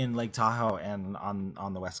skiing in Lake Tahoe and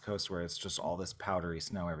on the West Coast, where it's just all this powdery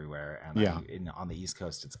snow everywhere. And on the East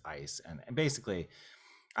Coast, it's ice. And basically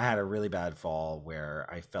I had a really bad fall where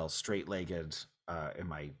I fell straight-legged and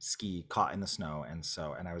my ski caught in the snow.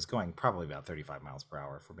 And I was going probably about 35 miles per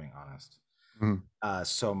hour, for being honest.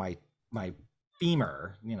 So my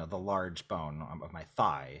femur, the large bone of my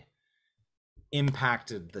thigh,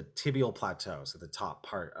 impacted the tibial plateau, so the top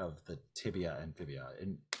part of the tibia and fibula,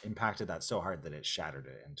 and impacted that so hard that it shattered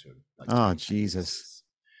it into oh Jesus pieces.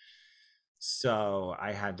 So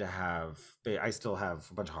I still have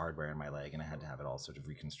a bunch of hardware in my leg, and I had to have it all sort of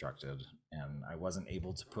reconstructed, and I wasn't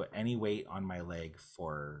able to put any weight on my leg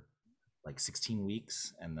for like 16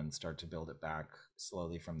 weeks and then start to build it back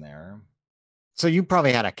slowly from there. So you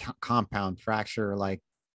probably had a compound fracture, like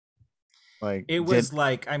it was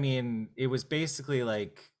it was basically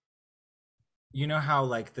like, how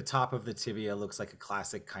like the top of the tibia looks like a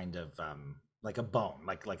classic kind of like a bone,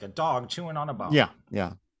 like a dog chewing on a bone.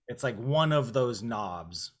 Yeah. It's like one of those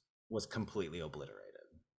knobs was completely obliterated.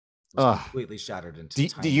 It was completely shattered into.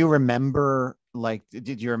 Do you remember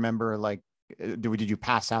did you remember like did you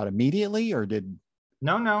pass out immediately or did?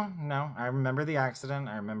 No. I remember the accident.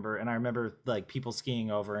 I remember like people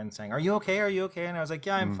skiing over and saying, "Are you okay? Are you okay?" And I was like,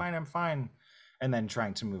 "Yeah, I'm fine. I'm fine." And then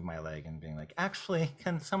trying to move my leg and being like, "Actually,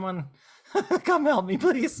 can someone come help me,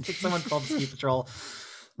 please? Can someone call the ski patrol?"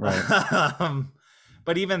 Right.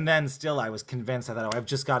 But even then, still, I was convinced. I thought, "Oh, I've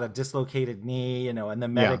just got a dislocated knee," and the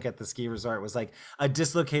medic at the ski resort was like, "A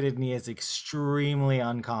dislocated knee is extremely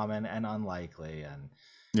uncommon and unlikely." And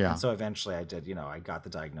so eventually I did, I got the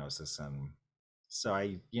diagnosis. And so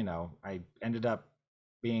I ended up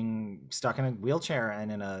being stuck in a wheelchair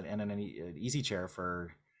and in an easy chair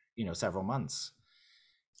for, several months.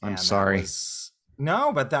 I'm sorry.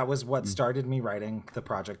 No, but that was what started me writing the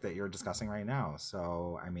project that you're discussing right now.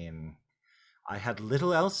 So, I mean, I had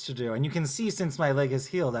little else to do. And you can see, since my leg is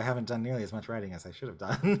healed, I haven't done nearly as much writing as I should have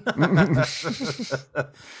done.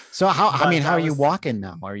 So how are you walking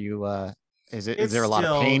now? Are you, is there a lot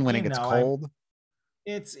of pain when it gets cold?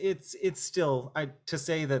 It's still, to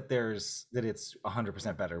say that it's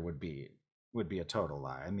 100% better would be a total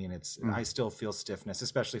lie. I mean, I still feel stiffness,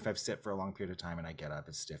 especially if I've sit for a long period of time and I get up,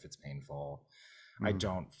 it's stiff, it's painful. I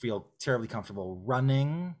don't feel terribly comfortable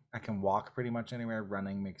running. I can walk pretty much anywhere.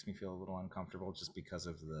 Running makes me feel a little uncomfortable just because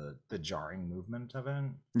of the jarring movement of it.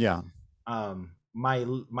 Yeah.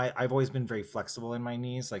 I've always been very flexible in my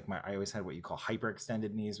knees. Like I always had what you call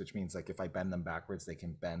hyperextended knees, which means like if I bend them backwards, they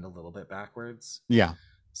can bend a little bit backwards. Yeah.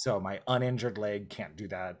 So my uninjured leg can't do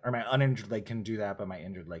that, or my uninjured leg can do that, but my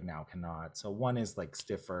injured leg now cannot. So one is like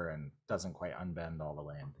stiffer and doesn't quite unbend all the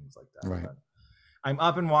way and things like that. Right. But I'm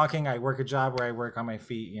up and walking. I work a job where I work on my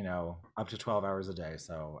feet, up to 12 hours a day.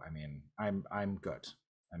 So, I mean, I'm good.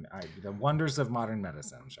 The wonders of modern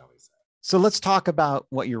medicine, shall we say. So let's talk about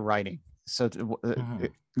what you're writing. So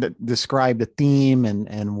describe the theme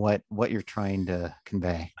and what you're trying to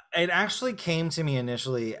convey. It actually came to me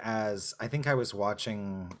initially as, I think I was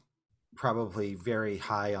watching, probably very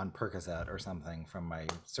high on Percocet or something from my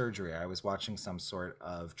surgery. I was watching some sort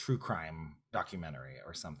of true crime documentary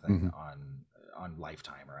or something on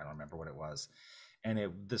Lifetime, or I don't remember what it was. And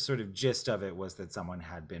the sort of gist of it was that someone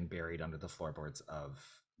had been buried under the floorboards of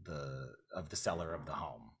the cellar of the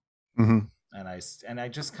home. And I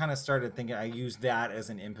just kind of started thinking, I used that as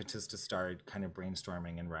an impetus to start kind of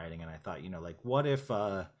brainstorming and writing. And I thought, like, what if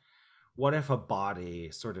a body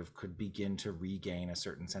sort of could begin to regain a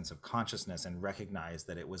certain sense of consciousness and recognize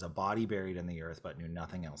that it was a body buried in the earth, but knew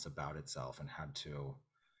nothing else about itself and had to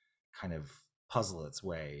kind of puzzle its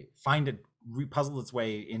way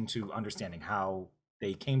into understanding how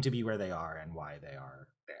they came to be where they are and why they are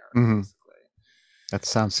there. Basically. That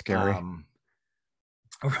sounds scary.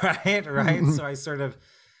 Right. So I sort of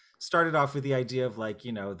started off with the idea of like,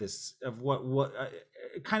 this of what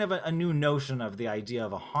kind of a new notion of the idea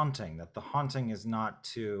of a haunting, that the haunting is not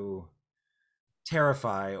to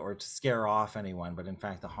terrify or to scare off anyone, but in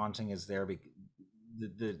fact the haunting is there because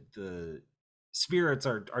the spirits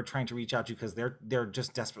are trying to reach out to you because they're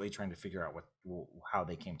just desperately trying to figure out how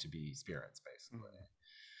they came to be spirits, basically.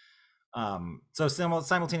 So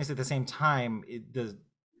simultaneously at the same time,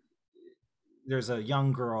 there's a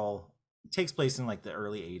young girl. It takes place in like the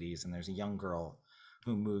early 80s, and there's a young girl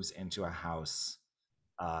who moves into a house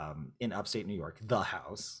in upstate New York, the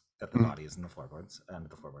house that the body is in the floorboards, under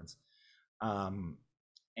the floorboards.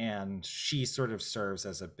 And she sort of serves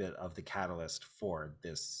as a bit of the catalyst for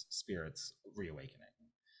this spirit's reawakening.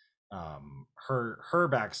 Her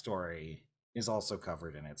backstory is also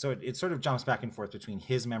covered in it, so it sort of jumps back and forth between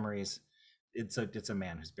his memories. It's a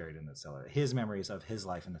man who's buried in the cellar. His memories of his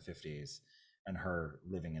life in the 50s and her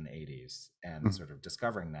living in the 80s and sort of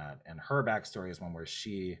discovering that. And her backstory is one where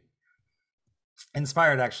she,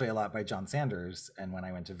 inspired actually a lot by John Sanders. And when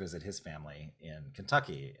I went to visit his family in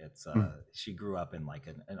Kentucky, she grew up in like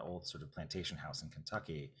an old sort of plantation house in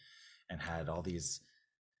Kentucky and had all these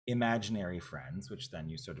imaginary friends, which then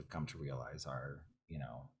you sort of come to realize are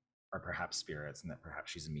perhaps spirits, and that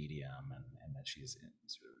perhaps she's a medium and that she's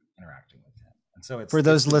sort of interacting with him. And so it's, for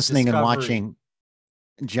those listening and watching,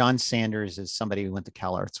 John Sanders is somebody we went to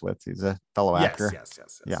CalArts with. He's a fellow actor.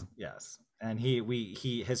 Yes. And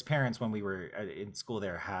his parents, when we were in school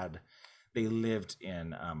there, they lived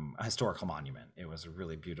in a historical monument. It was a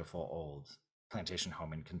really beautiful old plantation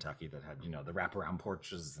home in Kentucky that had, the wraparound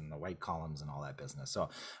porches and the white columns and all that business. So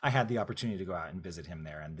I had the opportunity to go out and visit him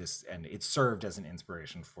there, and it served as an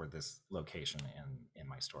inspiration for this location in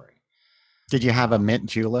my story. Did you have a mint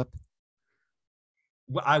julep?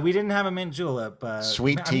 Well, we didn't have a mint julep, but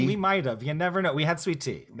sweet tea. We might have. You never know. We had sweet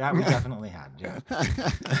tea. That we definitely had.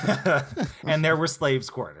 Yeah. And there were slaves'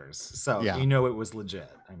 quarters, so it was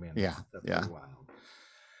legit. I mean, that's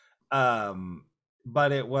wild.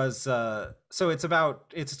 but it was so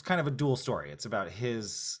it's kind of a dual story. It's about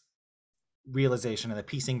his realization and the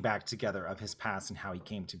piecing back together of his past and how he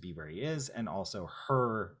came to be where he is, and also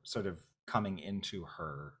her sort of coming into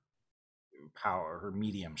her power, her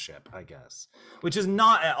mediumship, I guess, which is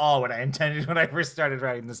not at all what I intended when I first started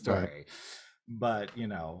writing the story. Right. But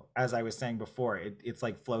as I was saying before, it's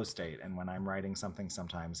like flow state, and when I'm writing something,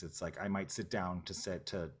 sometimes it's like I might sit down to say,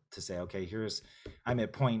 okay, I'm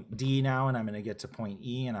at point D now, and I'm going to get to point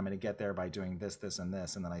E, and I'm going to get there by doing this, this, and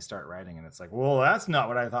this, and then I start writing, and it's like, well, that's not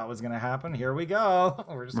what I thought was going to happen. Here we go.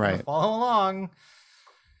 We're just going to follow along.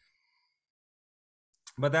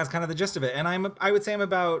 But that's kind of the gist of it, and I would say I'm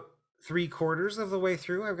about 3/4 of the way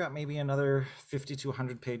through. I've got maybe another 50 to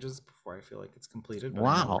 100 pages before I feel like it's completed. But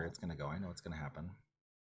I know where it's going to go. I know what's going to happen.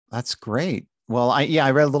 That's great. Well, I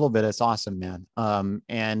read a little bit. It's awesome, man.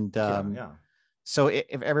 So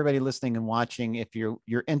if everybody listening and watching, if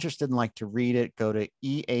you're interested and like to read it, go to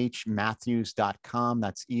ehmatthews.com.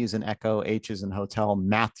 That's E as in echo, H as in hotel,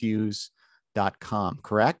 Matthews.com.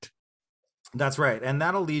 Correct? That's right, and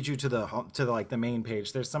that'll lead you to the main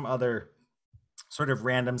page. There's some other sort of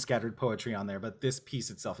random scattered poetry on there, but this piece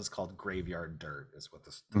itself is called Graveyard Dirt, is what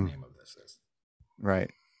the name of this is.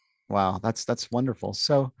 Right. Wow, that's wonderful.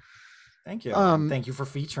 So thank you. Thank you for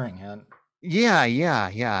featuring it. Yeah.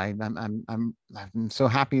 I'm so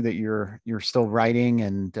happy that you're still writing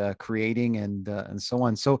and creating and so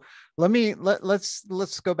on. So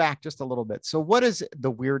let's go back just a little bit. So what is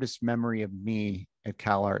the weirdest memory of me at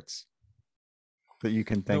CalArts that you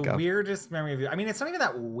can think of? The weirdest memory of you. I mean, it's not even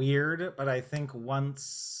that weird, but I think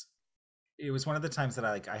once it was one of the times that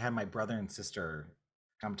I had my brother and sister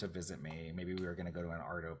come to visit me. Maybe we were going to go to an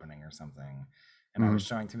art opening or something, and I was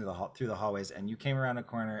showing through the hallways, and you came around a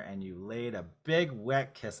corner and you laid a big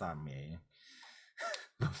wet kiss on me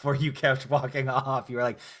before you kept walking off. You were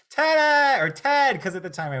like, Ted, or Ted, because at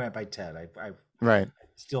the time I went by Ted. I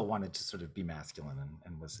still wanted to sort of be masculine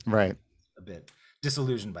and was a bit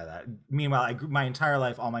disillusioned by that. Meanwhile, my entire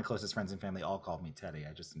life, all my closest friends and family all called me Teddy.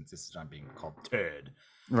 I just insisted on being called Ted.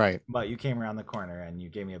 Right. But you came around the corner and you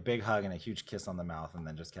gave me a big hug and a huge kiss on the mouth, and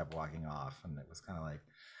then just kept walking off. And it was kind of like,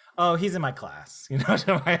 oh, he's in my class,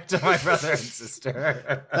 to my brother and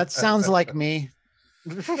sister. That sounds like me.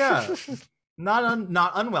 Yeah.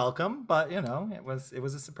 Not unwelcome, but it was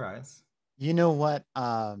a surprise. You know what?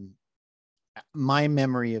 My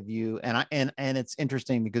memory of you, and it's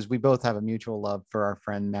interesting because we both have a mutual love for our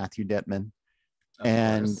friend Matthew Detman,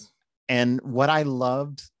 and what I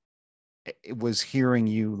loved was hearing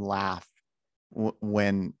you laugh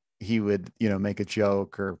when he would make a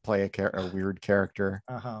joke or play a weird character.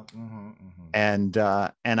 And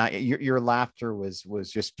your laughter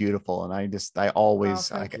was just beautiful, and I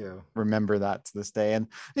always remember that to this day. And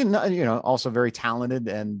also very talented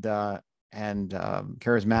and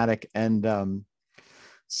charismatic, and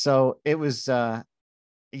so it was and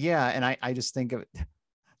I just think of it.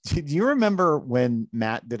 Do you remember when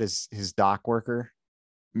Matt did his dock worker,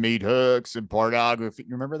 meat hooks and pornography?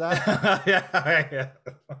 You remember that? Yeah.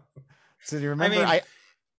 So do you remember? I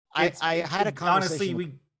had a conversation.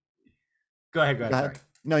 Honestly, go ahead. Sorry.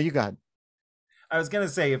 No, you go ahead. I was gonna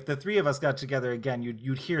say, if the three of us got together again,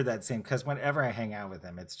 you'd hear that same, because whenever I hang out with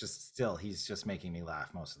him, it's just he's just making me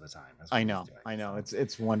laugh most of the time. I know.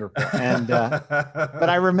 It's wonderful. And but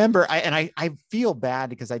I remember I feel bad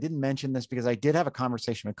because I didn't mention this, because I did have a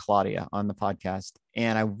conversation with Claudia on the podcast,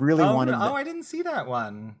 and I really wanted. I didn't see that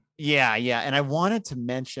one. Yeah, and I wanted to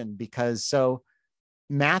mention, because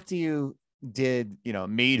Matthew did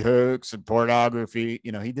meat hooks and pornography.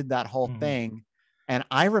 He did that whole thing. And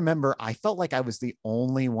I remember I felt like I was the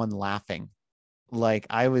only one laughing. Like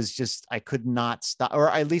I could not stop, or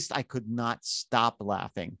at least I could not stop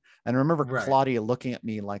laughing. And I remember Claudia looking at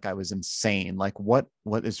me like I was insane. Like, what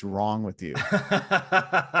is wrong with you?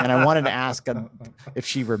 And I wanted to ask if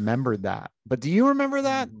she remembered that. But do you remember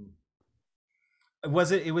that? It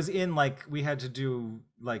was in, like, we had to do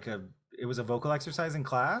like it was a vocal exercise in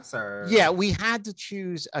class, or? Yeah, we had to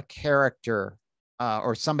choose a character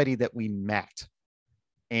or somebody that we met.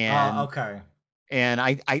 And okay. And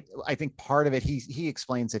I think part of it, he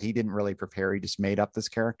explains that he didn't really prepare. He just made up this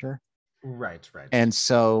character. Right. And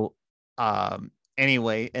so but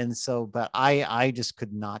I just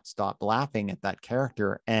could not stop laughing at that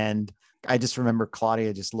character. And I just remember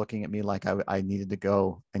Claudia just looking at me like I needed to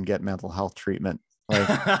go and get mental health treatment. Like,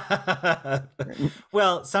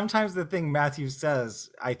 well, sometimes the thing Matthew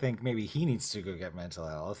says, I think maybe he needs to go get mental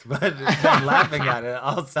health, but then laughing at it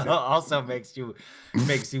also makes you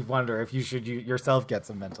wonder if you should yourself get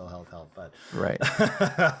some mental health help. But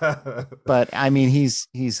but I mean, he's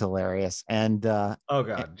hilarious, and oh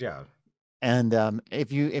god, yeah. And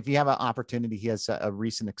if you have an opportunity, he has a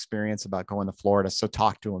recent experience about going to Florida, so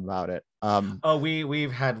talk to him about it. Oh,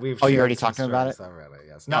 we've Oh, you shared already some talked to him about it? stories already.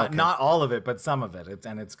 Yes, Okay. not all of it, but some of it.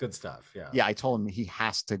 It's good stuff. Yeah. Yeah, I told him he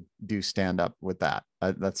has to do stand up with that.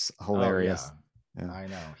 That's Oh yeah, hilarious. Yeah. I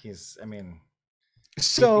know. I mean,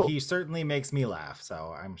 So he certainly makes me laugh.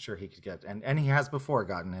 So I'm sure he could get, and he has before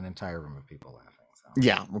gotten an entire room of people laughing.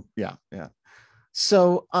 So yeah, yeah.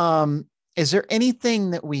 So is there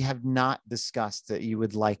anything that we have not discussed that you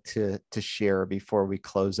would like to share before we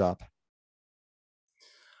close up?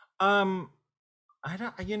 um, I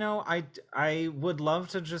don't. I would love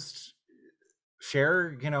to just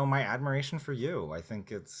share my admiration for you. I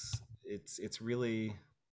think it's really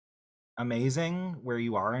amazing where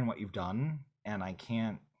you are and what you've done, and I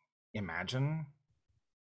can't imagine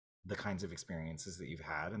the kinds of experiences that you've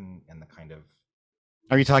had, and the kind of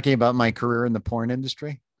Are you talking about my career in the porn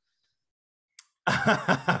industry?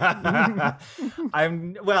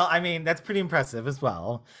 I'm well, I mean, that's pretty impressive as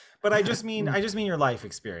well, but I just mean your life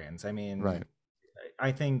experience. I Right. mean,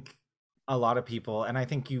 I think a lot of people, and I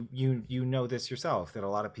think you know this yourself, that a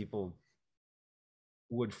lot of people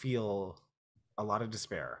would feel a lot of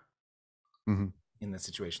despair Mhm. in the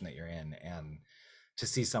situation that you're in, and to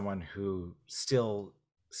see someone who still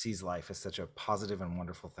sees life as such a positive and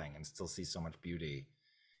wonderful thing, and still sees so much beauty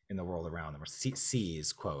in the world around them, or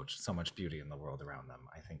sees, quote, so much beauty in the world around them,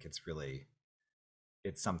 I think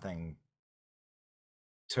it's something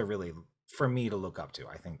to really, for me, to look up to.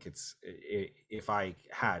 I think if I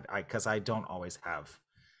had, because I don't always have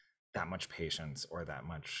that much patience or that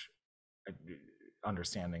much uh,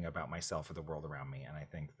 understanding about myself or the world around me, and I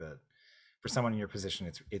think that for someone in your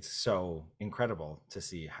position, it's so incredible to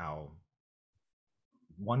see how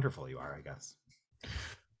wonderful you are, I guess.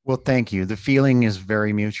 Well, thank you. The feeling is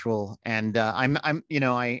very mutual, and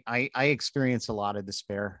I experience a lot of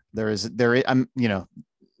despair. I'm,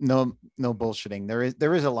 no bullshitting.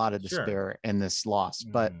 There is a lot of Sure. despair in this loss,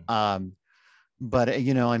 but Mhm.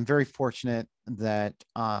 I'm very fortunate that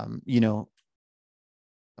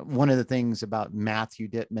one of the things about Matthew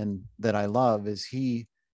Dittman that I love is we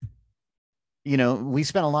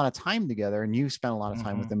spent a lot of time together, and you spent a lot of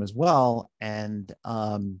time with Mhm. him as well, and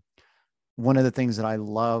one of the things that I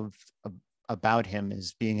loved about him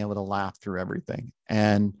is being able to laugh through everything.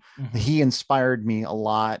 And Mhm. he inspired me a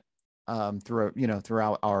lot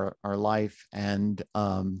throughout our life. And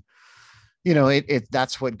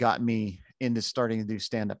that's what got me into starting to do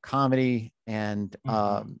stand-up comedy. And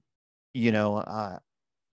Mhm. you know,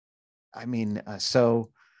 I mean,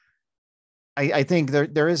 so I think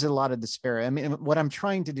there is a lot of despair. I mean, what I'm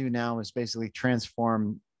trying to do now is basically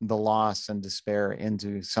transform the loss and despair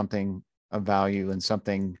into something of value and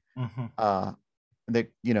something Mhm. uh,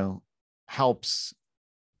 that helps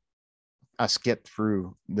us get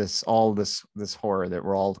through this horror that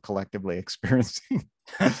we're all collectively experiencing.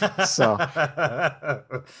 so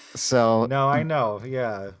so No, I know.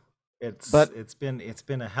 Yeah. It's but it's been it's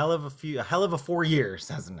been a hell of a 4 years,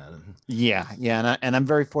 hasn't it? yeah, and I'm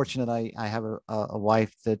very fortunate. I have a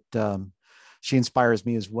wife that she inspires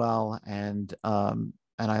me as well, and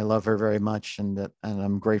I love her very much, and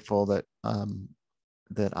I'm grateful that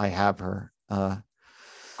I have her. I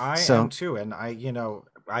am So too, and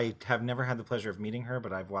I have never had the pleasure of meeting her,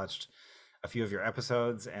 but I've watched a few of your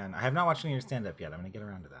episodes, and I have not watched any of your stand up yet. I'm going to get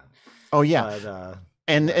around to that. oh yeah, But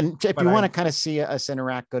and yeah, and if but you want I to kind of see us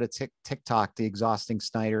interact, go to TikTok, the Exhausting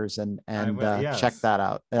Snyders, I and will, check yes. that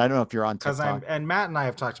out. And I don't know if you're on Cuz TikTok. and Matt and I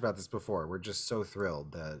have talked about this before. We're just so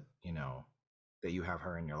thrilled that, that you have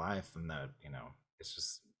her in your life, and that, it's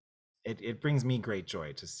just it brings me great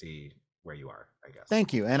joy to see where you are, I guess.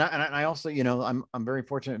 Thank you. And I also, I'm very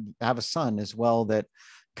fortunate to have a son as well that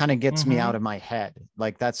kind of gets me out Mhm. of my head.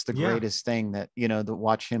 Like that's the Yeah. greatest thing that, to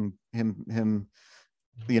watch him,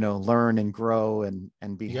 learn and grow and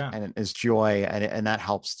be Yeah. and is joy, and that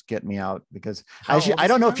helps get me out because How old I is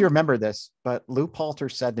don't he know if you now? remember this, but Lou Poulter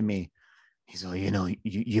said to me, he's like,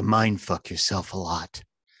 you mind fuck yourself a lot.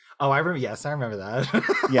 Oh, I remember. Yes, I remember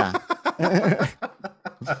Yeah.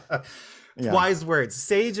 that. Yeah. Wise words,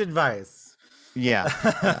 sage advice. Yeah.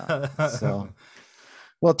 So,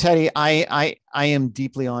 well, Teddy, I am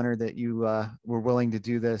deeply honored that you were willing to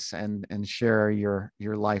do this and share your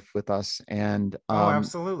life with us. And Oh,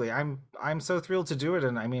 absolutely. I'm so thrilled to do it,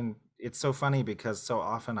 and I mean, it's so funny because so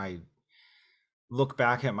often I look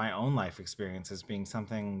back at my own life experience as being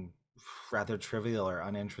something rather trivial or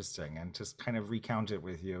uninteresting, and just kind of recount it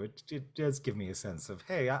with you. It does give me a sense of,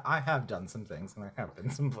 hey, I have done some things, and I have been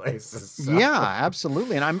some places. So yeah,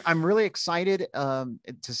 absolutely. And I'm really excited. I'm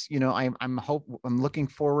looking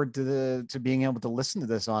forward to being able to listen to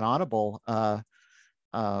this on Audible.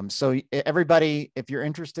 So everybody, if you're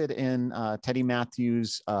interested in Teddy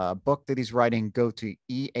Matthews' book that he's writing, go to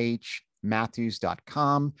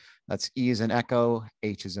ehmatthews.com. That's E as in echo,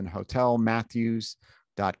 H as in hotel,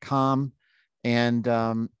 Matthews.com.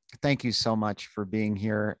 And thank you so much for being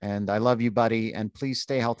here. And I love you, buddy. And please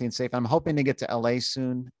stay healthy and safe. I'm hoping to get to LA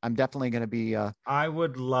soon. I'm definitely going to be. I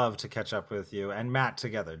would love to catch up with you and Matt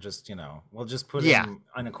together. Just, we'll just put Yeah. him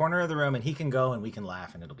in a corner of the room and he can go and we can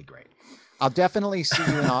laugh and it'll be great. I'll definitely see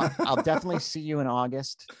you. I'll definitely see you in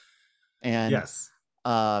August. And yes.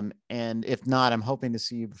 And if not, I'm hoping to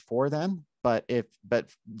see you before then. But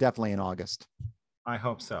definitely in August. I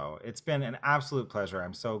hope so. It's been an absolute pleasure.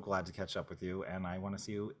 I'm so glad to catch up with you, and I want to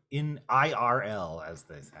see you in IRL, as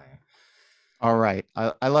they say. All right.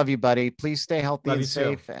 I love you, buddy. Please stay healthy and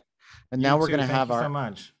safe. Too. And now we're going to have our. Thank you so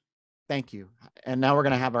much. Thank you. And now we're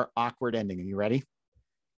going to have our awkward ending. Are you ready?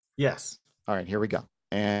 Yes. All right. Here we go.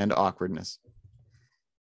 And awkwardness.